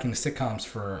would get back into sitcoms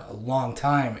for a long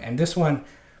time, and this one,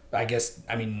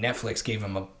 Netflix gave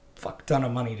him a fuck ton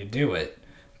of money to do it,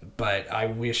 but I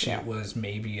wish it was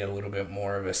maybe a little bit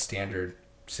more of a standard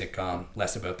sitcom,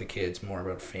 less about the kids, more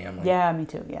about family. Yeah, me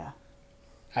too. Yeah.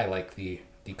 I like the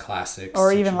classics.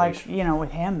 Or even like,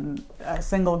 with him, a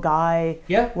single guy.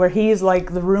 Yeah. Where he's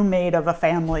like the roommate of a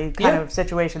family kind Yeah. of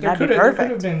situation. there That'd could be have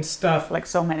perfect. been stuff. Like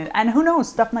so many. And who knows,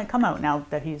 stuff might come out now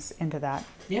that he's into that.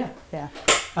 Yeah. Yeah.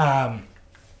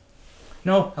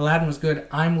 No, Aladdin was good.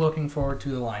 I'm looking forward to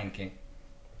The Lion King.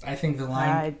 I think The Lion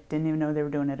I didn't even know they were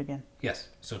doing it again. Yes.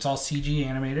 So it's all CG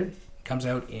animated. Comes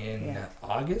out in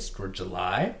August or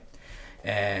July.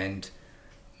 And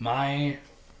my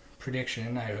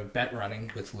prediction, I have a bet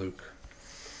running with Luke.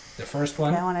 The first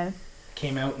one Yeah, I wanted.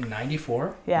 came out in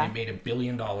 94. Yeah. And it made $1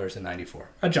 billion in 94.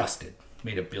 Adjusted.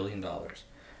 Made $1 billion.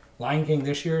 Lion King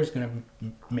this year is going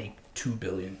to make $2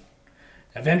 billion.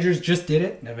 Avengers just did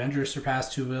it. Avengers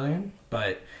surpassed $2 billion.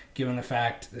 But given the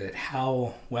fact that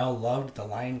how well loved The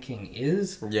Lion King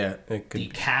is, Yeah, the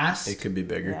cast, it could be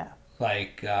bigger. Yeah.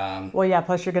 like Well, yeah,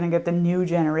 plus you're going to get the new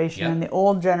generation Yeah. and the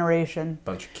old generation.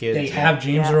 Bunch of kids. they have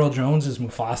James Yeah. Earl Jones as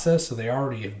Mufasa, so they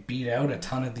already have beat out a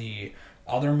ton of the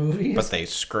other movies. But they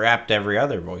scrapped every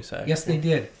other voice actor. Yes, they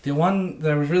did. The one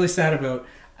that I was really sad about,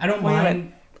 I don't Wait a mind.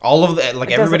 minute. All of the It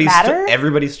doesn't matter?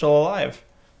 everybody's still alive.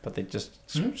 But they just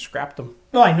scrapped them.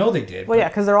 No, I know they did. Well, but- yeah,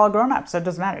 because they're all grown up, so it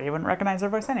doesn't matter. You wouldn't recognize their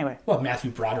voice anyway. Well, Matthew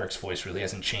Broderick's voice really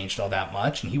hasn't changed all that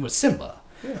much, and he was Simba.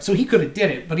 Yeah. So he could have did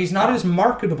it, but he's not as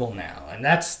marketable now, and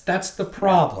that's the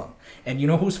problem. And you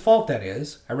know whose fault that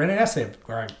is? I read an essay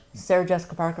where Sarah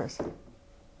Jessica Parker's.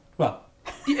 Well,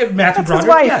 Matthew That's his Broderick,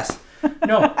 wife. yes.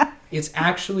 No, it's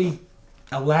actually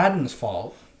Aladdin's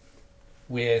fault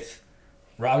with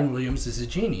Robin Williams as a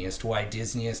genie as to why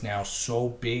Disney is now so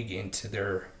big into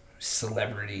their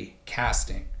celebrity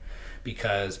casting.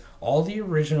 Because all the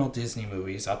original Disney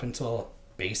movies, up until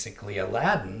basically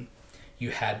Aladdin,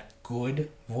 you had good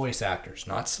voice actors,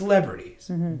 not celebrities,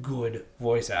 good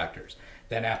voice actors.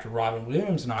 Then after Robin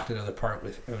Williams knocked it out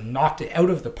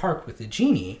of the park with the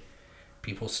genie,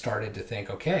 people started to think,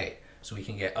 okay, so we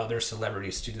can get other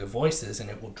celebrities to do the voices, and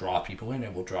it will draw people in.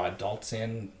 It will draw adults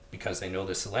in because they know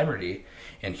the celebrity.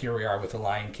 And here we are with The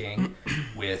Lion King,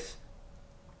 with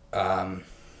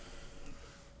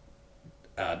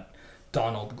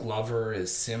Donald Glover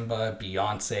is Simba,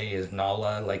 Beyonce is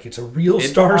Nala. Like, it's a real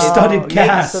star-studded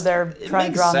cast. So they're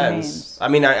trying to draw the names. I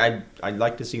mean, I'd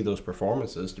like to see those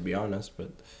performances, to be honest, but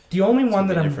The only one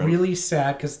that bit I'm different. really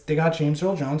sad, because they got James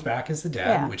Earl Jones back as the dad,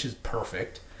 Yeah. which is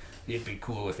perfect. It'd be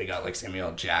cool if they got like Samuel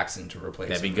L. Jackson to replace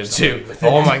that'd be him or good somebody too. with it.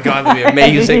 Oh my god, that'd be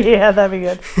amazing. Yeah, that'd be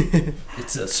good.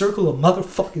 It's a circle of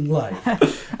motherfucking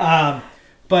life.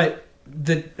 But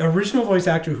the original voice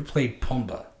actor who played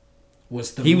Pumbaa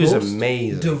was the He was most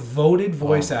amazing. devoted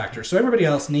voice actor. So everybody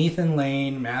else, Nathan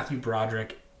Lane, Matthew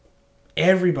Broderick,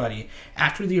 everybody,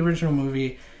 after the original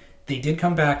movie, they did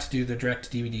come back to do the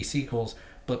direct-to-DVD sequels,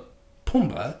 but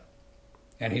Pumbaa,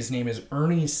 and his name is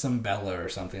Ernie Sambella or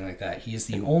something like that, he is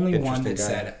the only one that interesting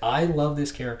guy. said, I love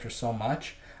this character so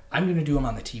much, I'm going to do him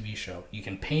on the TV show. You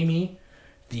can pay me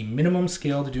the minimum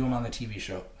scale to do him on the TV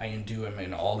show. I can do him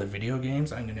in all the video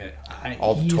games.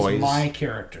 All the he's toys. my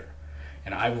character,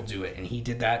 and I will do it. And he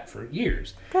did that for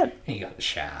years. Good. And he got the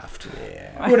shaft.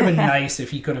 Yeah. It would have been nice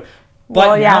if he could have. But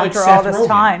Well, yeah, now it's after all Seth this Rogen.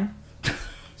 time.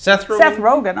 Seth Rogen. Seth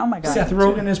Rogen, oh my god. Seth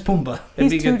Rogen is Pumbaa. It'd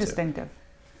be He's too good too. distinctive.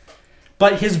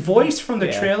 But his voice from the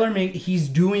Yeah. trailer, he's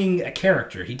doing a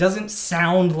character. He doesn't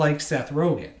sound like Seth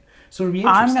Rogen. So it'd be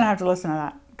interesting. I'm going to have to listen to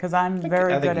that because I'm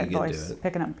very I think good you at could do voice, it.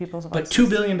 picking up people's But voices. $2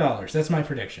 billion. That's my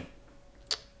prediction.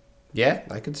 Yeah,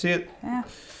 I could see it. Yeah.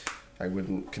 I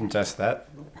wouldn't contest that.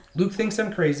 Luke thinks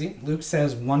I'm crazy. Luke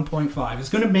says 1.5 is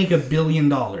going to make $1 billion.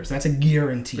 That's a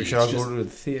guarantee. We should It's all just- go to the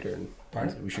theater. And,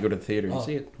 Pardon? we should go to the theater and Oh,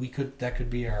 see it. we could. That could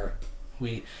be our.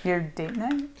 Your date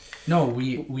night? No,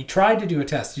 we tried to do a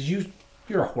test.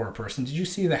 You're a horror person. Did you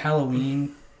see the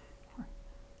Halloween?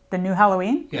 The new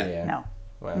Halloween? Yeah. Yeah. No.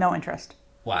 Wow. No interest.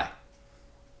 Why?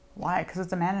 Why? Because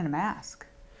it's a man in a mask.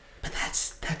 But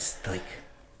that's like.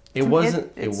 It wasn't.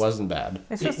 It it's- wasn't bad.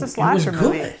 It's just It a was slasher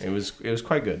movie. good. It was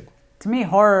quite good. To me,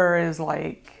 horror is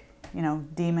like,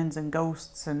 demons and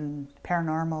ghosts and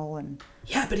paranormal and...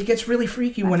 Yeah, but it gets really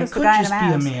freaky Not when it just a could guy in a just be a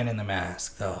mask. man in the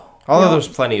mask, though. Although Yeah. there's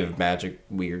plenty of magic,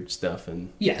 weird stuff,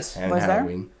 and Yes, Was there?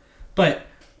 Halloween. but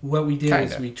what we did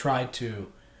is Kinda.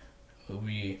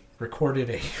 we recorded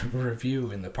a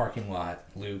review in the parking lot.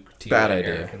 Luke, Tia, Bad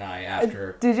idea. Eric, and I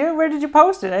after. Did you? Where did you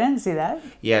post it? I didn't see that.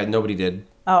 Yeah, nobody did.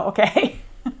 Oh, okay.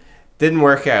 Didn't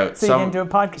work out. So you didn't do a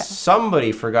podcast?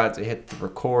 Somebody forgot to hit the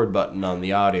record button on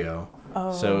the audio,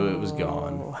 so it was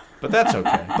gone. But that's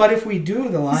okay. But if we do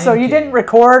the Lion So you King- didn't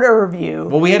record a review.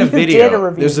 Well, we had a You video. did a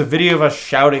review. There's a video of us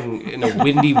shouting in a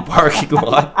windy parking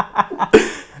lot.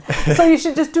 So you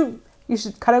should just do. You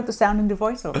should cut out the sound and do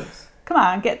voiceovers. Come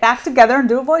on, get back together and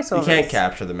do a voiceover. You can't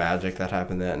capture the magic that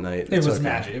happened that night. It It's was okay.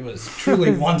 magic. It was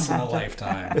truly was once in a magic.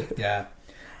 lifetime. Yeah.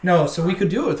 No, so we could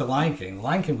do it with the Lion King. The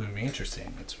Lion King would be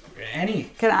interesting. It's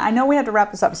I know we have to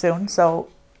wrap this up soon, so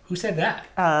who said that?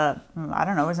 I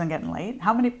don't know. Isn't it getting late?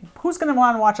 Who's going to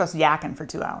want to watch us yakking for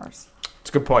 2 hours? It's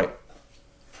a good point.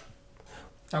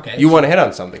 Okay. You want to hit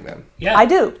on something then? Yeah. I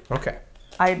do. Okay.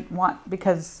 I want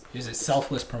because Is it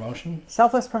selfless promotion?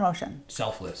 selfless promotion.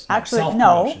 Selfless. Actually,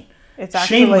 self-promotion. no. It's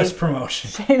actually Shameless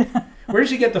promotion. Where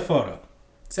did you get the photo?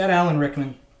 Is that Alan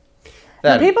Rickman?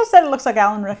 That, People said it looks like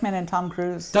Alan Rickman and Tom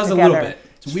Cruise Does together. a little bit.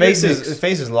 It's a his weird face mix. his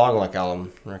face is long like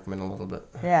Alan Rickman a little bit.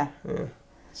 Yeah.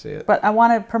 See it. But I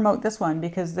want to promote this one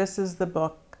because this is the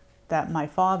book that my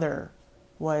father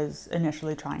was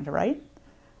initially trying to write.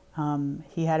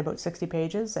 He had about 60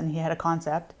 pages and he had a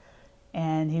concept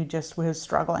and he just was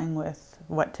struggling with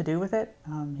what to do with it.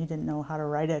 He didn't know how to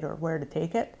write it or where to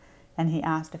take it. And he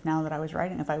asked if now that I was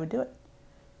writing, if I would do it.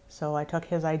 So I took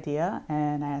his idea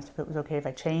and I asked if it was okay if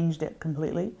I changed it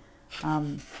completely.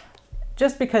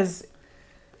 Just because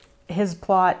his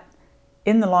plot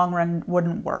in the long run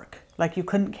wouldn't work. like you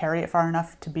couldn't carry it far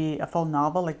enough to be a full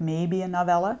novel, like maybe a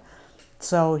novella.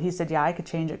 So he said, yeah, I could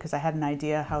change it because I had an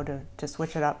idea how to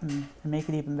switch it up and make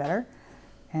it even better.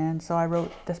 And so I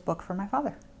wrote this book for my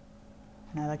father.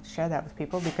 And I like to share that with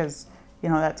people because, you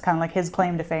know, that's kind of like his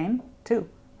claim to fame too,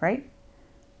 right?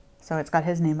 So it's got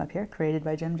his name up here, created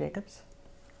by Jim Jacobs,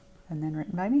 and then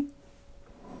written by me.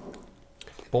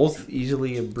 Both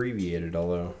easily abbreviated,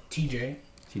 although TJ.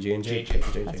 TJ and JJ.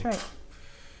 JJ. That's right.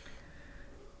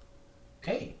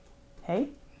 Hey, Hey,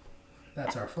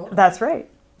 that's our photo. that's right.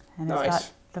 And it's Nice.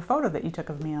 got the photo that you took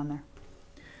of me on there.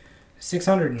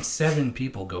 607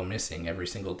 people go missing every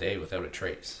single day without a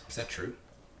trace. Is that true?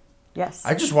 Yes.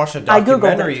 I just watched a I Googled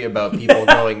documentary it. about people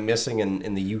going missing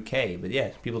in the UK, but yeah,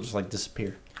 people just like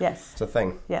disappear. Yes. It's a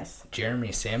thing. Yes.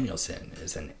 Jeremy Samuelson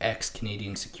is an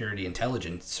ex-Canadian Security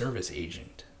Intelligence Service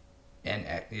agent and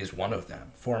is one of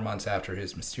them. 4 months after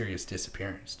his mysterious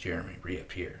disappearance, Jeremy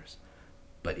reappears.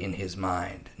 But in his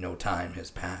mind, no time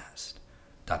has passed. ...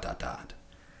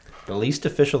 The least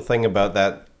official thing about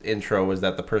that intro was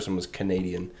that the person was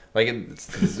Canadian. Like,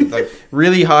 it's like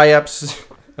really high ups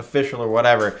official or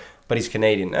whatever, but he's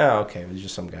Canadian. Oh, okay, he's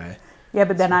just some guy. Yeah,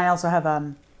 but then I also have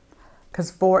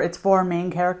because it's 4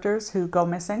 main characters who go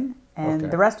missing, and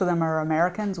Okay. the rest of them are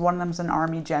Americans. One of them's an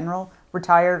Army general,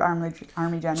 retired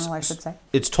Army general, I should say.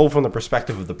 It's told from the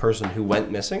perspective of the person who went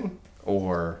missing,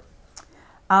 or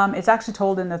It's actually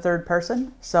told in the third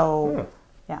person, so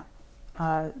yeah.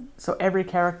 So every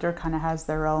character kind of has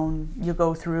their own. You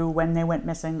go through when they went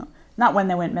missing, not when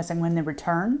they went missing, when they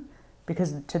return,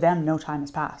 because to them no time has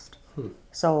passed.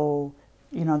 So,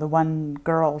 you know, the one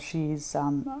girl, she's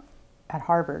at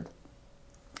Harvard,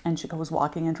 and she goes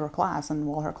walking into her class, and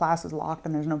while her class is locked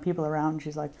and there's no people around,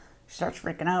 she starts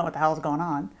freaking out. What the hell's going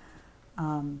on?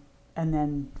 And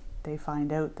then they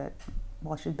find out that,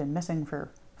 well, she's been missing for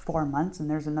 4 months, and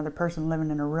there's another person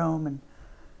living in her room, and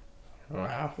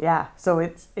wow. yeah, so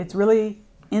it's really,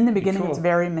 in the beginning, Cool. it's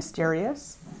very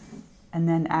mysterious, and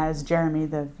then as Jeremy,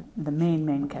 the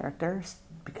main character,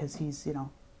 because he's, you know,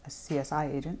 a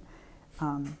CSI agent,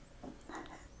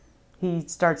 he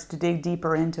starts to dig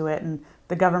deeper into it, and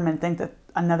the government think that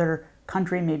another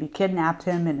country maybe kidnapped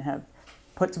him and have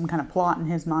put some kind of plot in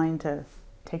his mind to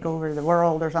take over the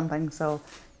world or something. So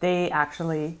the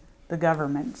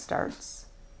government starts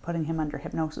putting him under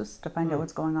hypnosis to find out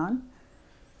what's going on.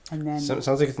 And then Sounds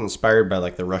like it's inspired by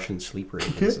like the Russian sleeper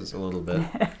agencies a little bit.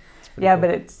 yeah, but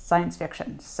it's science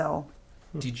fiction. So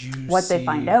Did you what see, they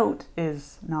find out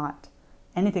is not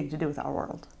anything to do with our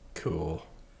world. Cool.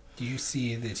 Do you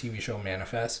see the TV show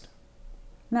Manifest?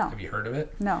 No, Have you heard of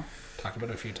it? no. Talked about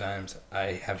it a few times.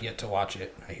 I have yet to watch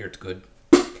it. I hear it's good.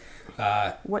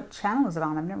 What channel is it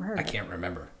on? I've never heard I of it. can't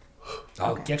remember.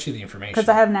 I'll Okay. get you the information. Because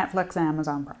I have Netflix and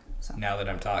Amazon Prime. So Now that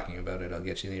I'm talking about it, I'll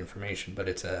get you the information. But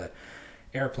it's a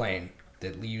airplane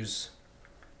that leaves,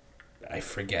 I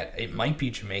forget, it might be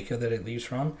Jamaica that it leaves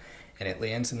from, and it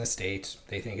lands in the States.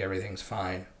 They think everything's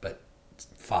fine, but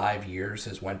 5 years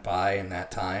has went by in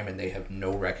that time, and they have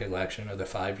no recollection of the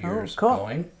 5 years cool.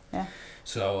 going. yeah,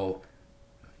 So,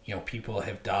 you know, people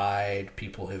have died,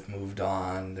 people have moved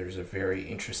on. There's a very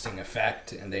interesting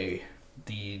effect, and the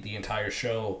entire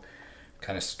show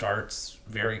kind of starts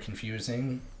very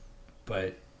confusing,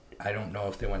 but I don't know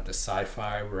if they went the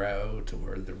sci-fi route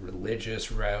or the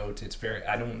religious route.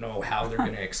 I don't know how they're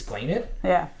going to explain it,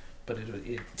 yeah. but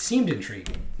it seemed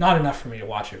intriguing. Not enough for me to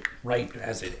watch it right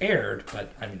as it aired,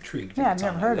 but I'm intrigued. Yeah, It's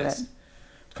I've on never my heard of list. it.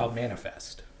 It's called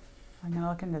Manifest. I'm gonna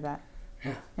look into that.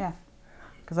 Yeah. Yeah,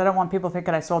 because I don't want people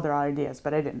thinking I sold their ideas,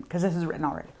 but I didn't. Because this is written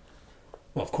already.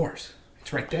 Well, of course.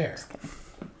 It's right there.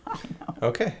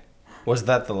 Okay. Was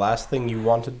that the last thing you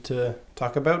wanted to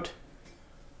talk about?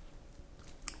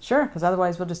 Sure, because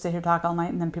otherwise we'll just sit here talk all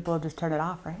night, and then people will just turn it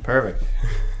off, right? Perfect.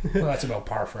 Well, that's about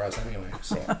par for us anyway.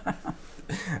 So.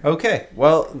 Okay.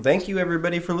 Well, thank you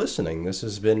everybody for listening. This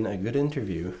has been a good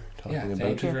interview talking Yeah, about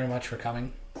thank you very much for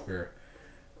coming. We're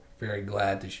very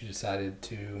glad that you decided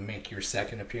to make your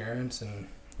second appearance, and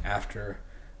after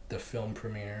the film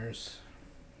premieres,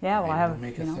 Yeah, well, maybe I have. we'll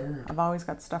make a You know, third. I've always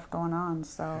got stuff going on,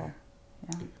 so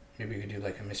yeah. Maybe we could do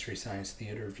like a Mystery Science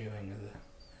Theater viewing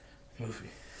of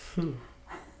the movie.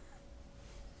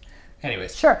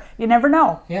 Anyways, Sure, you never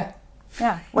know. yeah.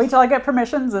 Yeah, wait till I get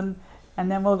permissions, and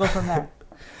then we'll go from there.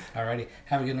 Alrighty.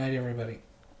 Have a good night, everybody.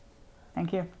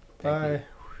 Thank you. Thank Bye. you.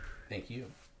 Thank you.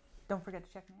 Don't forget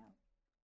to check me out.